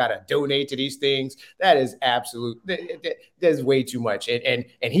people. I got to donate to these things. That is absolute. There's way too much. And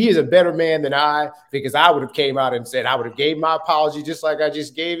he is a better man than I, because I would have came out and said, I would have gave my apology just like I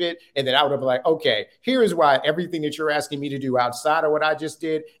just gave it. And then I would have been like, okay, here is why everything that you're asking me to do outside of what I just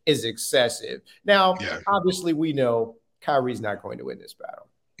did is excessive. Now, obviously, we know Kyrie's not going to win this battle.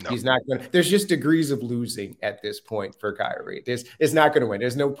 No. He's not going to. There's just degrees of losing at this point for Kyrie. It's not going to win.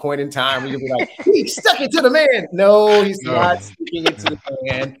 There's no point in time where you'll be like, he stuck it to the man. No, he's not sticking it to the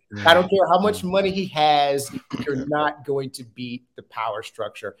man. I don't care how much money he has. You're not going to beat the power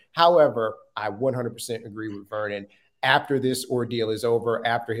structure. However, I 100% agree with Vernon. After this ordeal is over,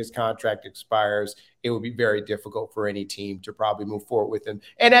 after his contract expires, it will be very difficult for any team to probably move forward with him.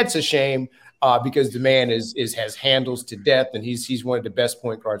 And that's a shame because the man has handles to death, and he's one of the best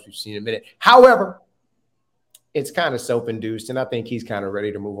point guards we've seen in a minute. However, it's kind of self-induced, and I think he's kind of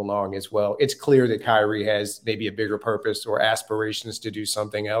ready to move along as well. It's clear that Kyrie has maybe a bigger purpose or aspirations to do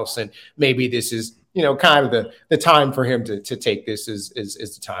something else, and maybe this is, kind of the time for him to take this is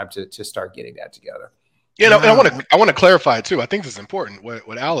the time to start getting that together. And I want to clarify too. I think this is important.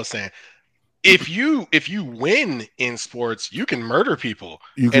 What Al is saying. If you win in sports, you can murder people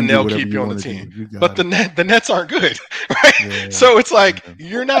and they'll keep you on the team. But the Nets aren't good, right? Yeah, so it's like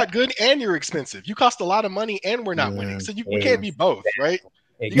you're not good and you're expensive. You cost a lot of money and we're not winning. So you can't be both, right?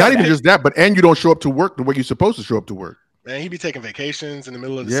 Not even just that, but you don't show up to work the way you're supposed to show up to work. Man, he'd be taking vacations in the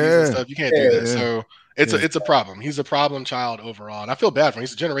middle of the season and stuff. You can't do that. So it's a problem. He's a problem child overall, and I feel bad for him.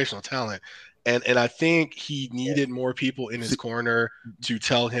 He's a generational talent. And I think he needed more people in his corner to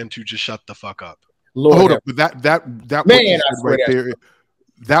tell him to just shut the fuck up. Hold up, but that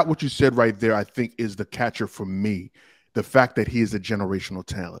what you said right there, I think is the catcher for me. The fact that he is a generational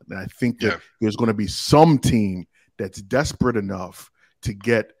talent, and I think that there's going to be some team that's desperate enough to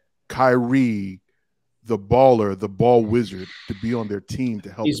get Kyrie, the baller, the ball wizard, to be on their team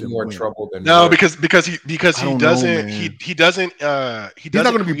to help. He's them more win. trouble than because he doesn't. He's not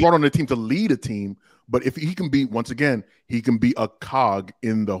going to be brought on the team to lead a team. But if he can be, once again, he can be a cog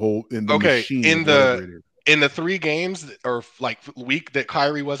in the whole machine. In the 3 games or like week that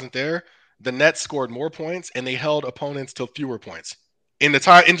Kyrie wasn't there, the Nets scored more points and they held opponents to fewer points in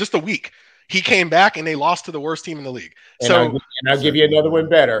just a week. He came back and they lost to the worst team in the league. And I'll give you another one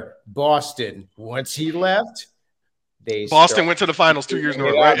better. Boston. Once he left, Boston went to the finals 2 years in a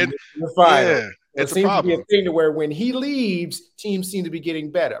row, right? The final. Yeah, it's a problem. To be a thing to where when he leaves, teams seem to be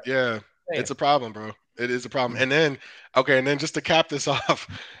getting better. Yeah, it's a problem, bro. It is a problem. And then just to cap this off,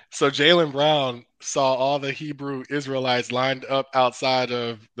 so Jaylen Brown saw all the Hebrew Israelites lined up outside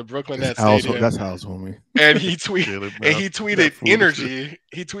of the Brooklyn Nets stadium. That's house, homie. And he tweeted energy.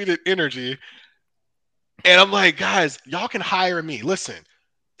 He tweeted energy. And I'm like, guys, y'all can hire me. Listen,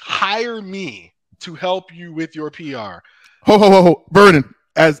 hire me to help you with your PR. Ho, Vernon,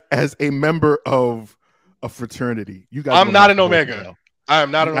 as a member of a fraternity, you guys. I'm not an Omega. I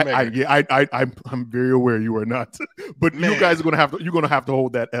am not an Omega. I'm very aware you are not, but you guys are you're gonna have to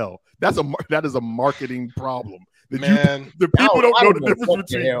hold that L. That is a marketing problem. The people don't know the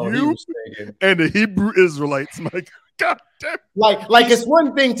difference between you and the Hebrew Israelites. Like, God damn. Like it's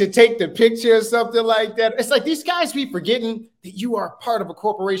one thing to take the picture or something like that. It's like these guys be forgetting that you are part of a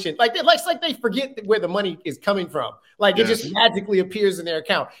corporation. It's like they forget where the money is coming from. Like it just magically appears in their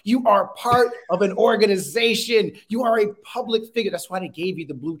account. You are part of an organization. You are a public figure. That's why they gave you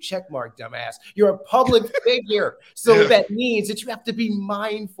the blue check mark, dumbass. You're a public figure. So that means that you have to be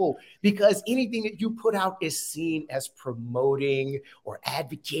mindful because anything that you put out is seen as promoting or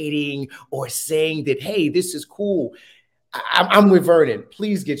advocating or saying that, hey, this is cool. I'm with Vernon.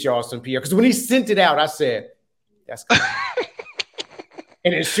 Please get y'all some PR. Because when he sent it out, I said, that's good.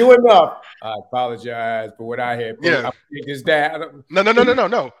 And then sure enough, I apologize for what I had. Yeah.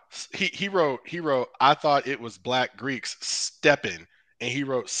 No. He wrote, I thought it was Black Greeks stepping. And he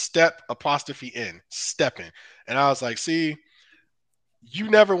wrote step apostrophe in, stepping. And I was like, see, you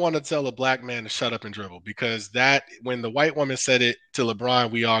never want to tell a black man to shut up and dribble because that when the white woman said it to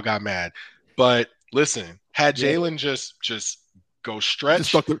LeBron, we all got mad. But listen, had Jaylen just go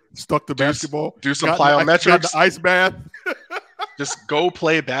stretch, just stuck the basketball, do some plyometrics, got the ice bath, just go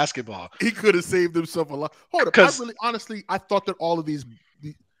play basketball. He could have saved himself a lot. Hold up, honestly, I thought that all of these,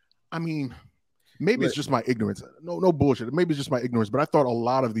 I mean, maybe it's just my ignorance. No bullshit. Maybe it's just my ignorance, but I thought a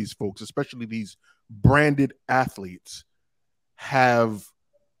lot of these folks, especially these branded athletes, have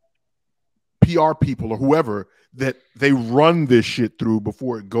PR people or whoever that they run this shit through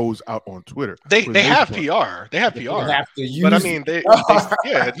before it goes out on Twitter. They have PR. They have PR. But I mean,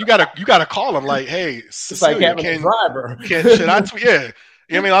 you gotta call them like, hey, it's like having a driver. Should I tweet? Yeah.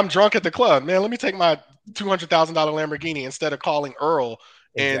 I mean, I'm drunk at the club, man. Let me take my $200,000 Lamborghini instead of calling Earl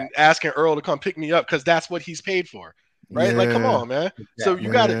and asking Earl to come pick me up because that's what he's paid for. Right? Yeah. Like, come on, man. Exactly. So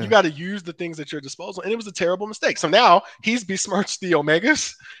you gotta use the things at your disposal. And it was a terrible mistake. So now he's besmirched the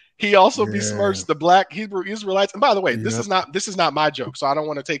Omegas. He also besmirched the Black Hebrew Israelites. And by the way, this is not my joke, so I don't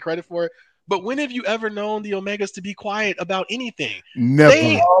want to take credit for it. But when have you ever known the Omegas to be quiet about anything?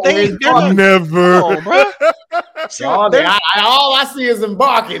 Never. Never. On, bro. So all I see is them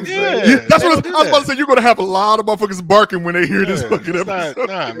barking. Yeah, that's what I was about to say. You're going to have a lot of motherfuckers barking when they hear this fucking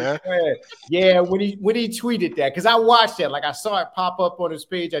episode. Man. Yeah, when he tweeted that, because I watched that. Like I saw it pop up on his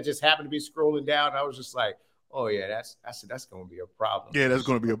page. I just happened to be scrolling down. And I was just like, oh yeah, that's going to be a problem. Yeah, that's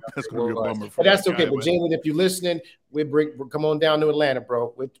going to be a bummer. But that's okay. But Jaylen, if you're listening, come on down to Atlanta,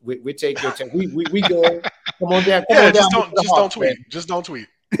 bro. We take your time. We go. Come on down. Just don't tweet. Just don't tweet.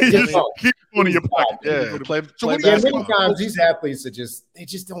 Just keep on your pocket. Yeah, play many times these athletes are they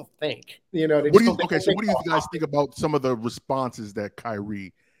just don't think. You know. What do you guys think about some of the responses that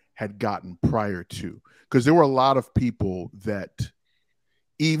Kyrie had gotten prior to? Because there were a lot of people that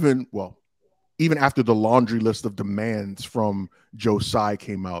even after the laundry list of demands from Joe Tsai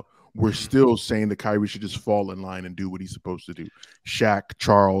came out, we're still saying that Kyrie should just fall in line and do what he's supposed to do. Shaq,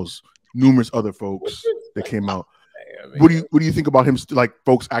 Charles, numerous other folks that came out. What do you think about him? Like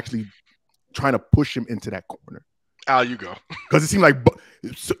folks actually trying to push him into that corner. Al, you go. Because it seemed like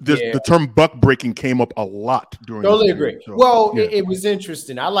the term buck breaking came up a lot during. Totally agree. So, well, it was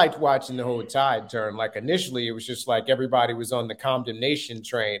interesting. I liked watching the whole Tide turn. Like initially, it was just like everybody was on the condemnation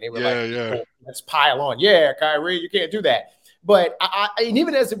train. They were oh, let's pile on. Yeah, Kyrie, you can't do that. But and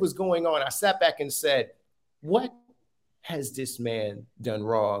even as it was going on, I sat back and said, what has this man done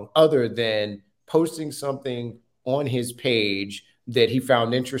wrong other than posting something on his page that he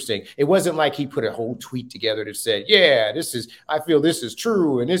found interesting? It wasn't like he put a whole tweet together that said, yeah, I feel this is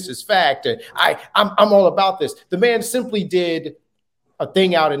true and this is fact. And I'm all about this. The man simply did a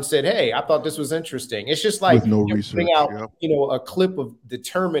thing out and said, hey, I thought this was interesting. It's just like with no research, putting out, a clip of the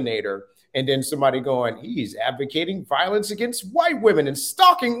Terminator And then somebody going, he's advocating violence against white women and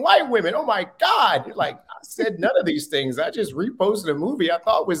stalking white women. Oh my God. You're like, I said none of these things. I just reposted a movie I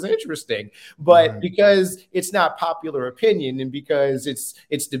thought was interesting. But because it's not popular opinion and because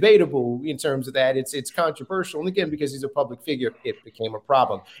it's debatable in terms of that, it's controversial. And again, because he's a public figure, it became a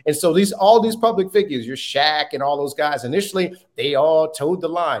problem. And so all these public figures, your Shaq and all those guys, initially, they all towed the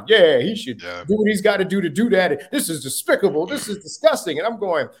line. Yeah, he should do what he's got to do that. This is despicable. This is disgusting. And I'm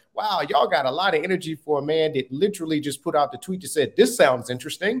going, wow, y'all got a lot of energy for a man that literally just put out the tweet that said, this sounds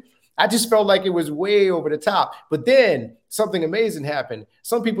interesting. I just felt like it was way over the top. But then something amazing happened.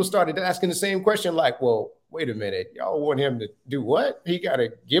 Some people started asking the same question like, well, wait a minute. Y'all want him to do what? He got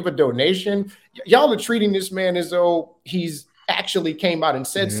to give a donation? Y'all are treating this man as though he's actually came out and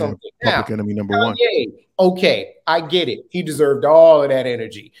said something. Public enemy number one. Okay, I get it. He deserved all of that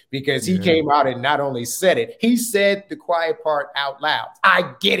energy because he came out and not only said it, he said the quiet part out loud.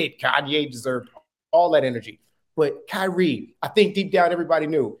 I get it. Kanye deserved all that energy. But Kyrie, I think deep down everybody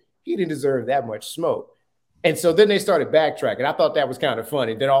knew he didn't deserve that much smoke. And so then they started backtracking. I thought that was kind of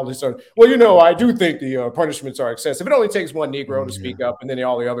funny. Then all of a sudden, well, I do think the punishments are excessive. It only takes one Negro to speak up, and then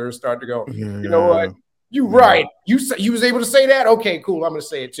all the others start to go, you know what? You right. You was able to say that? Okay, cool. I'm going to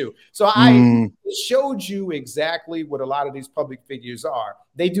say it too. So it showed you exactly what a lot of these public figures are.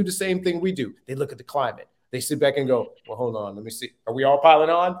 They do the same thing we do. They look at the climate. They sit back and go, well, hold on. Let me see. Are we all piling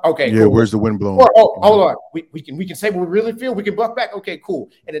on? Okay, yeah, cool. Where's the wind blowing? Hold on. We can say what we really feel. We can buck back. Okay, cool.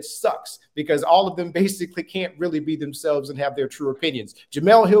 And it sucks because all of them basically can't really be themselves and have their true opinions.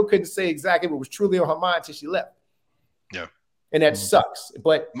 Jemele Hill couldn't say exactly what was truly on her mind until she left. Yeah. And that sucks,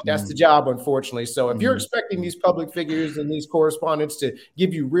 but that's the job, unfortunately. So if you're expecting these public figures and these correspondents to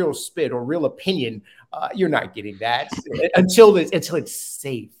give you real spit or real opinion, you're not getting that until it's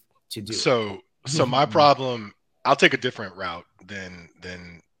safe to do. So my problem, I'll take a different route than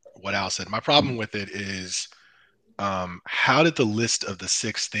what Al said. My problem with it is, how did the list of the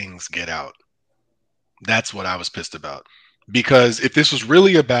 6 things get out? That's what I was pissed about. Because if this was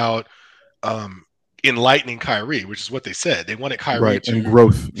really about enlightening Kyrie, which is what they said. They wanted Kyrie to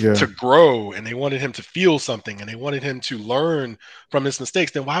grow, and they wanted him to feel something, and they wanted him to learn from his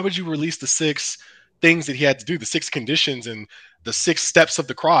mistakes. Then why would you release the 6 things that he had to do, the 6 conditions and the 6 steps of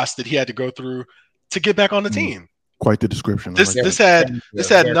the cross that he had to go through to get back on the team? Quite the description. This had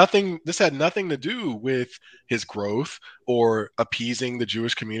nothing to do with his growth or appeasing the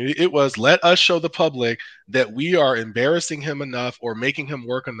Jewish community. It was, let us show the public that we are embarrassing him enough or making him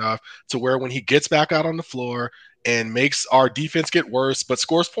work enough to where when he gets back out on the floor and makes our defense get worse, but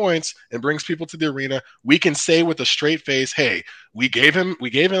scores points and brings people to the arena, we can say with a straight face, hey, we gave him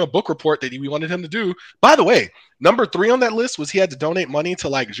a book report that we wanted him to do. By the way, number 3 on that list was he had to donate money to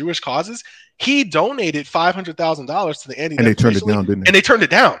like Jewish causes. He donated $500,000 to the anti, and they turned it down, didn't they? And they turned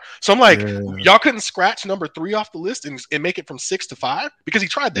it down. So I'm like, y'all couldn't scratch number 3 off the list and make it from 6 to 5 because he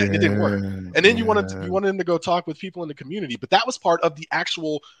tried that. It didn't work. And then you wanted him to go talk with people in the community, but that was part of the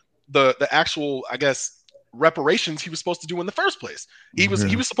actual, I guess, reparations he was supposed to do in the first place. He was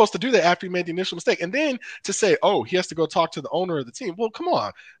supposed to do that after he made the initial mistake, and then to say, oh, he has to go talk to the owner of the team. Well, come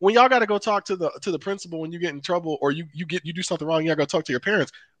on, when y'all got to go talk to the principal when you get in trouble or you do something wrong, you gotta go talk to your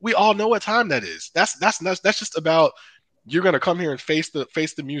parents. We all know what time that is. That's just about, you're gonna come here and face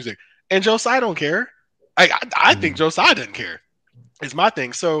the music. And Josiah don't care. I think Josiah doesn't care. Is my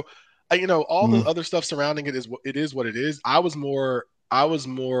thing. So all the other stuff surrounding it is what it is. I was more,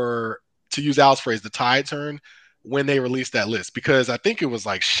 to use Al's phrase, the tide turned when they released that list, because I think it was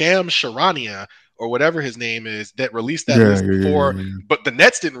like Sham Charania or whatever his name is that released that list before, but the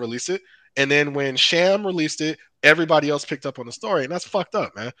Nets didn't release it. And then when Sham released it, everybody else picked up on the story, and that's fucked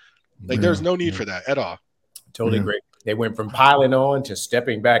up, man. Like there's no need for that at all. Totally agree. They went from piling on to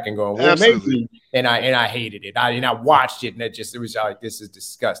stepping back and going, well, maybe. And I hated it. I watched it, and it was like, this is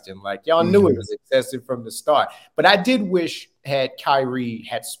disgusting. Like, y'all knew it was excessive from the start. But I did wish had Kyrie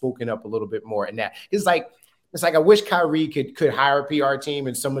had spoken up a little bit more in that. It's like I wish Kyrie could hire a PR team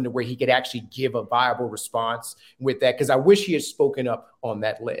and someone to where he could actually give a viable response with that. Because I wish he had spoken up on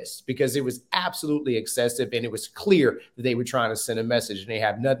that list, because it was absolutely excessive, and it was clear that they were trying to send a message, and they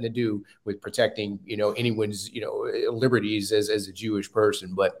have nothing to do with protecting, anyone's, liberties as a Jewish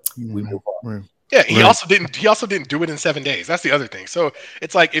person. But we move on. Right. Yeah, he also didn't do it in 7 days. That's the other thing. So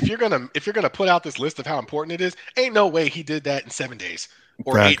it's like, if you're gonna put out this list of how important it is, ain't no way he did that in 7 days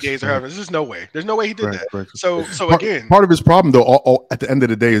or 8 days or however. There's just no way. There's no way he did that. Right. So again, part of his problem though, at the end of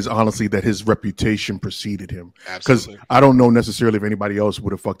the day, is honestly that his reputation preceded him. Because I don't know necessarily if anybody else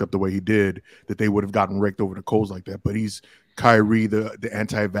would have fucked up the way he did, that they would have gotten raked over the coals like that. But he's Kyrie, the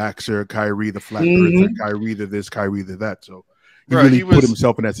anti-vaxxer, Kyrie, the flat earther, Kyrie, the this, Kyrie, the that. So He put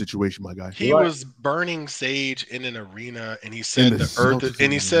himself in that situation, my guy. He was burning sage in an arena, and he said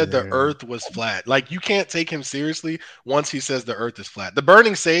the earth was flat. Like, you can't take him seriously once he says the earth is flat. The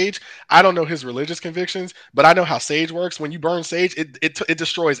burning sage, I don't know his religious convictions, but I know how sage works. When you burn sage, it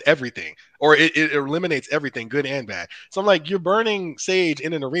destroys everything, or it eliminates everything, good and bad. So I'm like, you're burning sage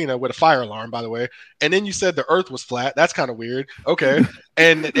in an arena with a fire alarm, by the way, and then you said the earth was flat. That's kind of weird. Okay.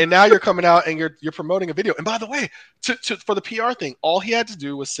 and now you're coming out and you're promoting a video. And by the way, for the PR thing, all he had to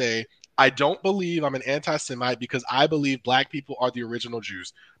do was say, I don't believe I'm an anti-Semite because I believe black people are the original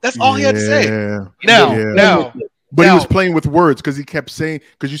Jews. That's all he had to say. Now. But he was playing with words because he kept saying,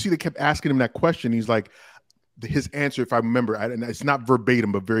 because you see, they kept asking him that question. He's like, his answer, if I remember, and it's not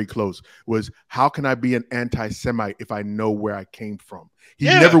verbatim, but very close, was, how can I be an anti-Semite if I know where I came from? He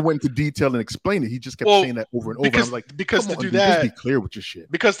never went into detail and explained it. He just kept saying that over and over. Because, I'm like, because to do that, just be clear with your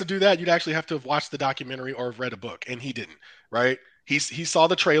shit. Because to do that, you'd actually have to have watched the documentary or have read a book, and he didn't, right? He saw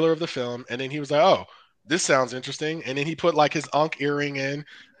the trailer of the film, and then he was like, oh, this sounds interesting. And then he put like his Ankh earring in,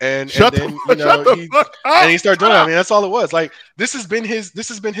 and he started doing it. I mean, that's all it was. Like, this has been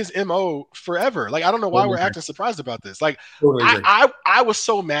his MO forever. Like, I don't know why we're acting surprised about this. Like, I was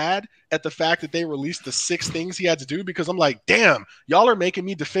so mad at the fact that they released the 6 things he had to do, because I'm like, damn, y'all are making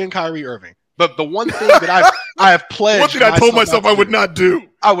me defend Kyrie Irving. But the one thing that I have pledged, one thing I told myself I would not do.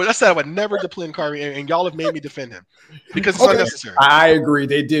 I said I would never defend Kyrie, and y'all have made me defend him because it's unnecessary. I agree.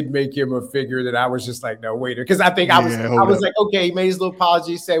 They did make him a figure that I was just like, no, wait, because I think I was like, okay, he made his little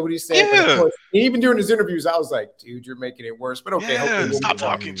apology, said what he said. Yeah. But of course, even during his interviews, I was like, dude, you're making it worse. But okay, stop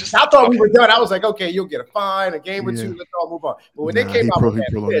talking. I thought we were done. I was like, okay, you'll get a fine, a game or two. Let's all move on. But when they came out with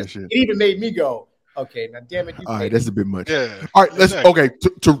that, it even made me go, okay, now damn it. All right, that's a bit much. Yeah. All right, let's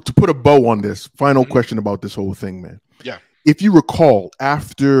to put a bow on this. Final question about this whole thing, man. Yeah. If you recall,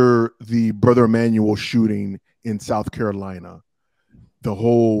 after the Brother Emanuel shooting in South Carolina, the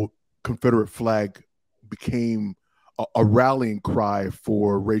whole Confederate flag became a rallying cry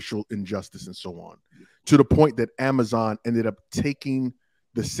for racial injustice and so on, to the point that Amazon ended up taking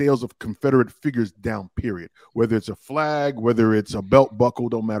the sales of Confederate figures down, period. Whether it's a flag, whether it's a belt buckle,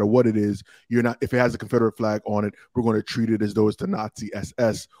 don't matter what it is, if it has a Confederate flag on it, we're going to treat it as though it's the Nazi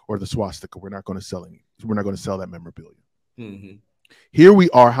SS or the swastika. We're not going to sell any. We're not going to sell that memorabilia. Mm-hmm. Here we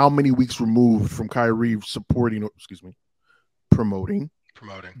are, how many weeks removed from Kyrie promoting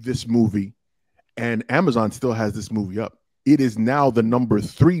this movie, and Amazon still has this movie up. It is now the number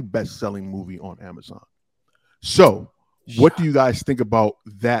 3 best-selling movie on Amazon. So, what do you guys think about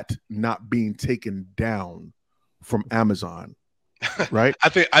that not being taken down from Amazon? Right? I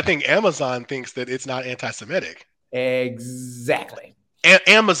think Amazon thinks that it's not anti-Semitic. Exactly.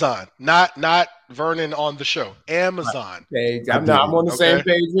 Amazon, not Vernon on the show. Amazon. I'm on the same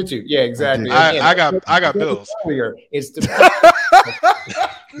page with you. Yeah, exactly. I got bills. It's the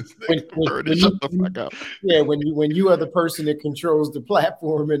when you are the person that controls the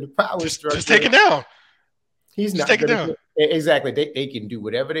platform and the power structure. Just take it down. He's not take it down. Exactly. They can do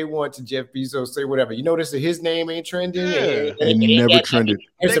whatever they want to Jeff Bezos, say whatever. You notice that his name ain't trending. Yeah. It never trended.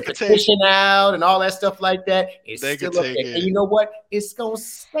 There's a petition out and all that stuff like that. It's still up there. And you know what? It's going to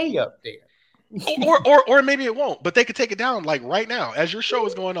stay up there. or maybe it won't, but they could take it down like right now. As your show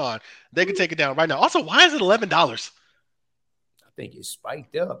is going on, they could take it down right now. Also, why is it $11? I think it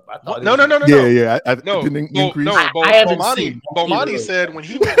spiked up. I thought no. Yeah. Bomani said when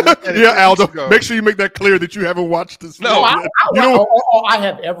he went Aldo, make sure you make that clear that you haven't watched this. No, I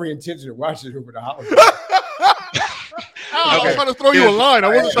have every intention of watching it over the holidays. I was trying to throw you a line. I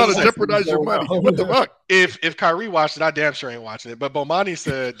wasn't trying to jeopardize your money. What the fuck? If Kyrie watched it, I damn sure ain't watching it. But Bomani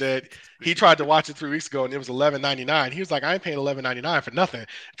said that he tried to watch it 3 weeks ago and it was $11.99. He was like, I ain't paying $11.99 for nothing.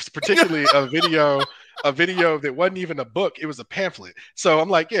 It's particularly a video that wasn't even a book; it was a pamphlet. So I'm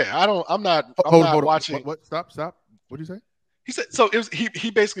like, yeah, I'm not watching. What? Stop! What did you say? He said so. It was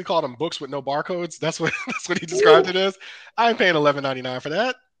he basically called them books with no barcodes. That's what he described it as. I ain't paying $11.99 for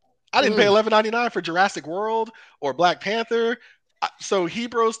that. I didn't pay $11.99 for Jurassic World or Black Panther. So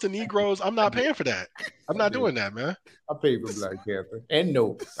Hebrews to Negroes, I'm not paying for that. I'm not doing that, man. I paid for Black Panther. And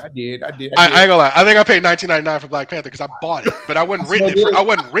no, I did. I ain't gonna lie. I think I paid $19.99 for Black Panther because I bought it, but I wasn't renting it.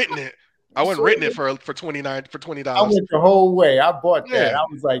 I wasn't renting it for $20. I went the whole way. I bought that. I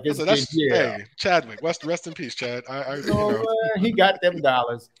was like, hey, Chadwick, rest in peace, Chad. He got them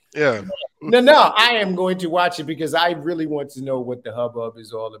dollars. Yeah. No, I am going to watch it because I really want to know what the hubbub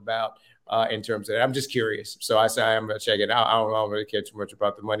is all about in terms of it. I'm just curious. So I say I'm going to check it out. I don't really care too much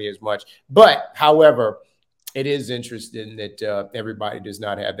about the money as much. But, however, it is interesting that everybody does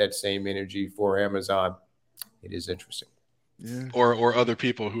not have that same energy for Amazon. It is interesting. or other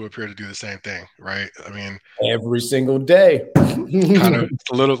people who appear to do the same thing, right? I mean, every single day. Kind of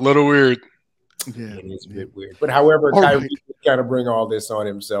a little weird. Yeah, it is a bit weird. But however, Kyrie kind of bring all this on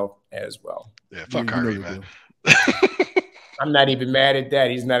himself as well. Yeah, fuck Kyrie, man. I'm not even mad at that.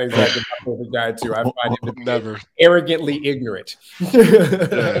 He's not exactly my favorite guy, too. I find him never arrogantly ignorant.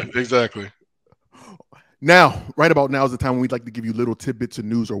 Yeah, exactly. Now, right about now is the time when we'd like to give you little tidbits of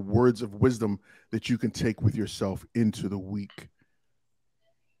news or words of wisdom that you can take with yourself into the week.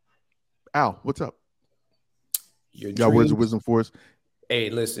 Al, what's up? You got words of wisdom for us?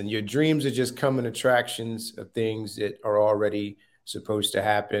 Hey, listen, your dreams are just coming attractions of things that are already supposed to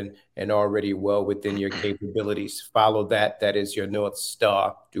happen and already well within your capabilities. Follow that. That is your North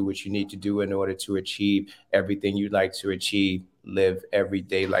Star. Do what you need to do in order to achieve everything you'd like to achieve. Live every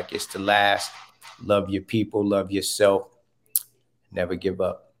day like it's the last. Love your people. Love yourself. Never give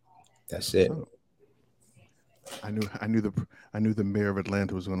up. That's it. I knew the mayor of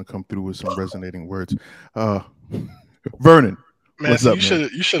Atlanta was going to come through with some resonating words. Vernon, man, so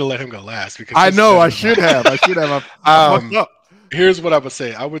you should have let him go last because I know I should have. I fucked up. Here's what I would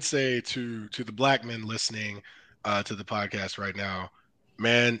say. I would say to the black men listening to the podcast right now,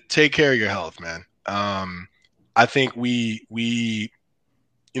 man, take care of your health, man. I think we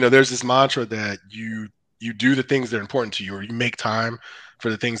there's this mantra that you do the things that are important to you, or you make time for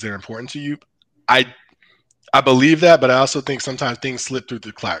the things that are important to you. I believe that, but I also think sometimes things slip through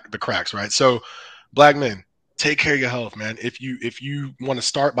the cracks, right? So, black men, take care of your health, man. If you want to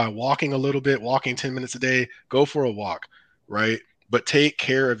start by walking a little bit, walking 10 minutes a day, go for a walk, right? But take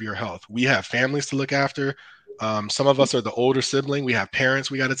care of your health. We have families to look after. Some of us are the older sibling. We have parents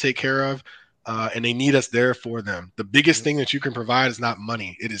we got to take care of, and they need us there for them. The biggest thing that you can provide is not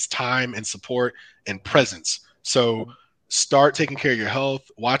money. It is time and support and presence. So start taking care of your health.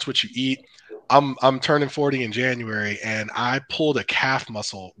 Watch what you eat. I'm turning 40 in January, and I pulled a calf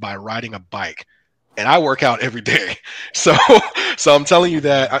muscle by riding a bike, and I work out every day. So I'm telling you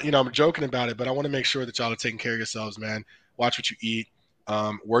that, I'm joking about it, but I want to make sure that y'all are taking care of yourselves, man. Watch what you eat,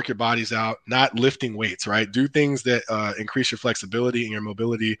 work your bodies out, not lifting weights, right? Do things that increase your flexibility and your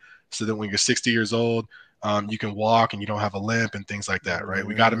mobility so that when you're 60 years old, you can walk and you don't have a limp and things like that, right?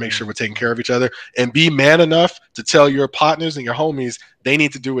 We got to make sure we're taking care of each other and be man enough to tell your partners and your homies they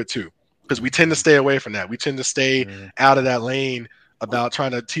need to do it too. Because we tend to stay away from that. We tend to stay out of that lane about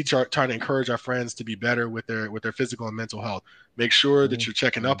trying to encourage our friends to be better with their physical and mental health. Make sure that you're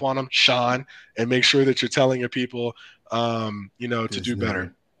checking up on them, Sean, and make sure that you're telling your people, to do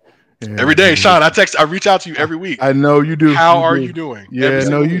better. Yeah, every day, Sean, I reach out to you every week. I know you do. How are you doing? Yeah,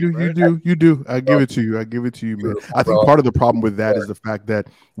 no, you do. You do. I give it to you, man. I think part of the problem with that is the fact that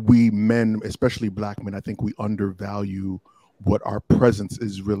we men, especially black men, I think we undervalue what our presence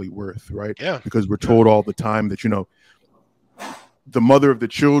is really worth, right? Yeah. Because we're told all the time that, the mother of the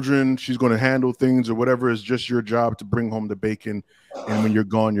children, she's going to handle things or whatever. Is just your job to bring home the bacon. And when you're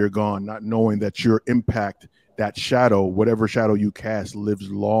gone, not knowing that your impact, that shadow, whatever shadow you cast, lives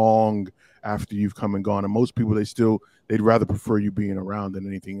long after you've come and gone. And most people, they'd rather prefer you being around than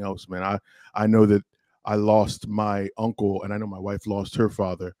anything else, man. I know that I lost my uncle, and I know my wife lost her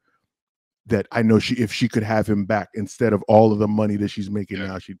father. That I know if she could have him back instead of all of the money that she's making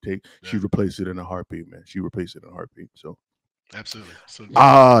now, she'd replace it in a heartbeat, man. She'd replace it in a heartbeat. So absolutely.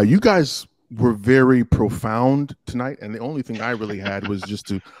 So, you guys were very profound tonight, and the only thing I really had was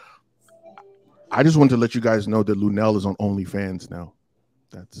I just wanted to let you guys know that Lunel is on OnlyFans now.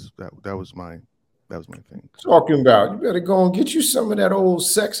 That was my thing. Talking about, you better go and get you some of that old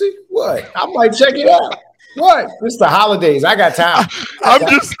sexy. What? I might check it out. What? It's the holidays. I got time.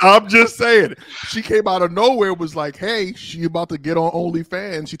 I'm just saying. She came out of nowhere, was like, "Hey, she about to get on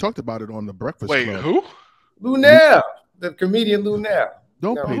OnlyFans." She talked about it on the Breakfast Club. Wait, who? Lunel, the comedian Lunel.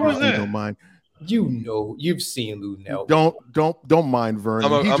 Don't pay me no mind. You've seen Lunel. Don't mind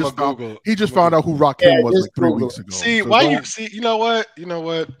Vernon. He just found out who Rakim was like 3 weeks ago. See, so why you see? You know what?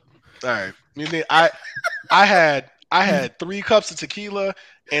 All right. You think I had 3 cups of tequila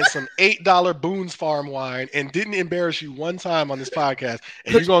and some $8 Boone's Farm wine, and didn't embarrass you one time on this podcast.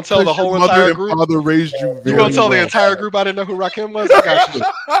 And you're gonna tell the whole entire group? You're gonna tell the entire group I didn't know who Rakim was?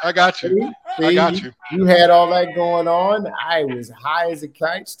 I got you. You had all that going on. I was high as a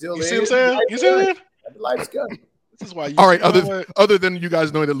kite. Still, you see what I'm saying? You see what I'm saying? Life's good. This is why. You all right. Other than you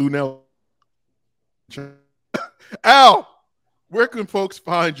guys knowing that Lunel, Al, Where can folks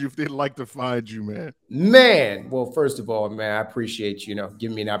find you if they'd like to find you, man? Man, well, first of all, man, I appreciate you,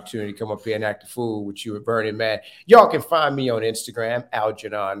 giving me an opportunity to come up here and act a fool with you and Vernon, man. Y'all can find me on Instagram,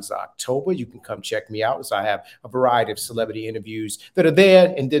 Algernon's October. You can come check me out. So I have a variety of celebrity interviews that are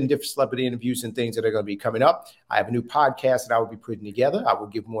there, and then different celebrity interviews and things that are going to be coming up. I have a new podcast that I will be putting together. I will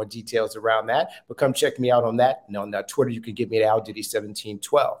give more details around that, but come check me out on that. And on Twitter, you can get me at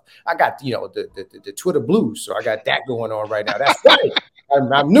AlDiddy1712. I got, the Twitter blues, so I got that going on right now. That's right.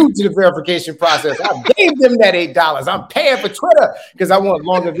 I'm new to the verification process. I gave them that $8. I'm paying for Twitter because I want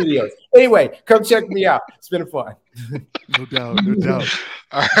longer videos. Anyway, come check me out. It's been fun. No doubt.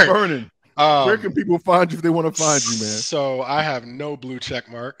 All right. Vernon, where can people find you if they want to find you, man? So I have no blue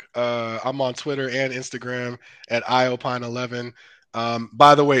check mark. I'm on Twitter and Instagram at iopine11.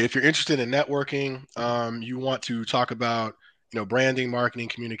 By the way, if you're interested in networking, you want to talk about branding, marketing,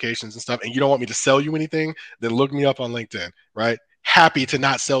 communications and stuff, and you don't want me to sell you anything, then look me up on LinkedIn, right? Happy to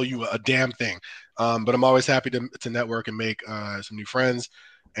not sell you a damn thing. But I'm always happy to network and make some new friends.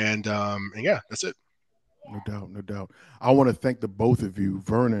 And yeah, that's it. No doubt. I want to thank the both of you,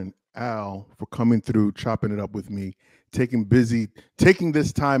 Vernon, Al, for coming through, chopping it up with me, taking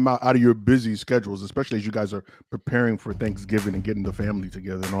this time out of your busy schedules, especially as you guys are preparing for Thanksgiving and getting the family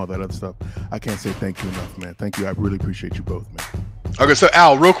together and all that other stuff. I can't say thank you enough, man. Thank you. I really appreciate you both, man. Okay, so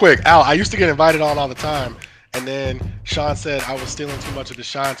Al, real quick. Al, I used to get invited on all the time. And then Sean said I was stealing too much of the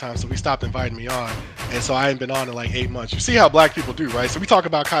shine time, so we stopped inviting me on. And so I ain't been on in like 8 months. You see how black people do, right? So we talk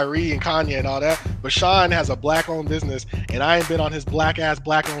about Kyrie and Kanye and all that, but Sean has a black-owned business, and I ain't been on his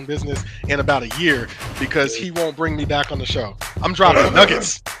black-owned business in about a year because he won't bring me back on the show. I'm dropping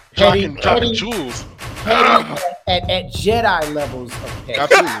nuggets, dropping jewels. At Jedi levels of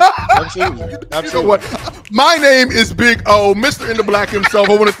petty. Absolutely. You know what? My name is Big O, Mr. In the Black himself.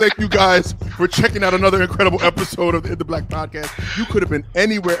 I want to thank you guys for checking out another incredible episode of the In the Black podcast. You could have been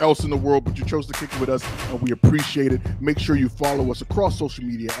anywhere else in the world, but you chose to kick it with us, and we appreciate it. Make sure you follow us across social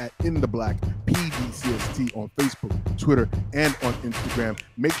media at In the Black PDCST on Facebook, Twitter, and on Instagram.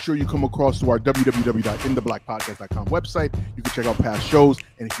 Make sure you come across to our www.intheblackpodcast.com website. You can check out past shows,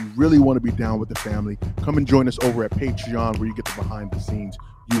 and if you really want to be down with the family, come and join us over at Patreon, where you get the behind the scenes.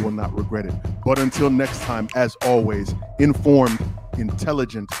 You will not regret it. But until next time, as always, informed,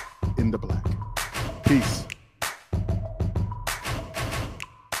 intelligent, in the black. Peace.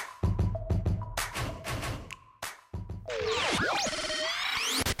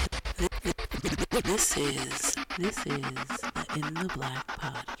 This is the In the Black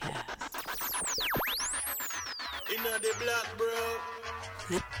podcast. In the black, bro.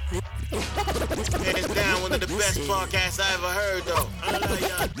 Hands down, one of the best podcasts I ever heard, though.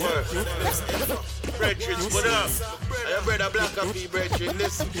 Brethren, what up? I read a black up here, brethren.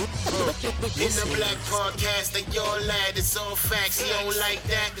 Listen. In the Black podcast, and your lad, it's all facts. He don't like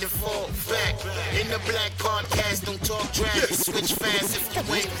that, then fall back. In the Black podcast, don't talk trash. You switch fast if you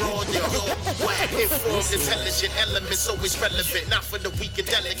ain't raw, then you're whack. Informed, intelligent elements, always relevant. Not for the weak and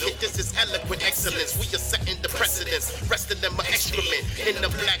delicate. This is eloquent excellence. We are setting the precedence. Rest of them are excrement. In the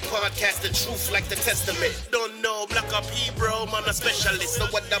Black podcast, the truth like the testament. Don't know, black up here, bro, man, a specialist. No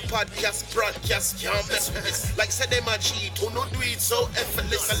other podcast, broadcast, can't mess with this. Like said, them a cheat, who no do it so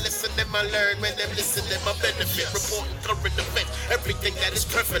effortless. I listen, them I learn, when them listen, them I benefit. Reporting current events, everything that is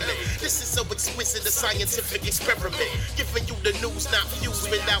prevalent. This is so exquisite, a scientific experiment. Giving you the news, not views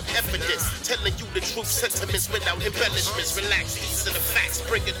without evidence. Telling you the truth, sentiments without embellishments. Relax, these are the facts,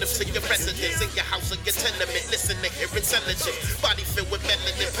 bringing them to your residence. In your house or your tenement, listen to hear intelligence. Body filled with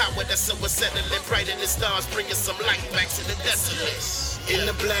melanin power that's so unsettling. Bright in the stars, bringing some light back to the desolate. In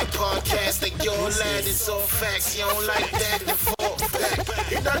the Black podcast, like your lad, it's all facts. You don't like that, then fall back.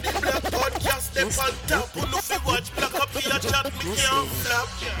 In the Black podcast, they on top. Who know if you watch Black up here, chat me can't flap.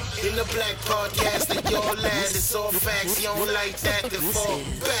 In the Black podcast, like your lad, it's all facts. You don't like that, then fall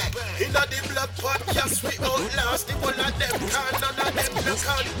back. In the Black podcast, we outlast. The one of them can't, none of them no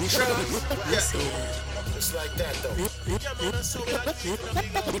can't trust. Just like that, though. Yeah, man, that's so bad.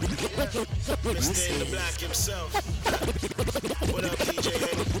 Mr. In the Black himself. What up, DJ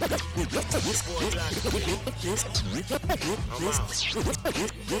Henry? This boy Black. I'm out.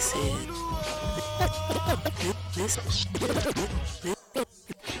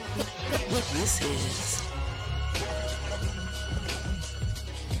 This is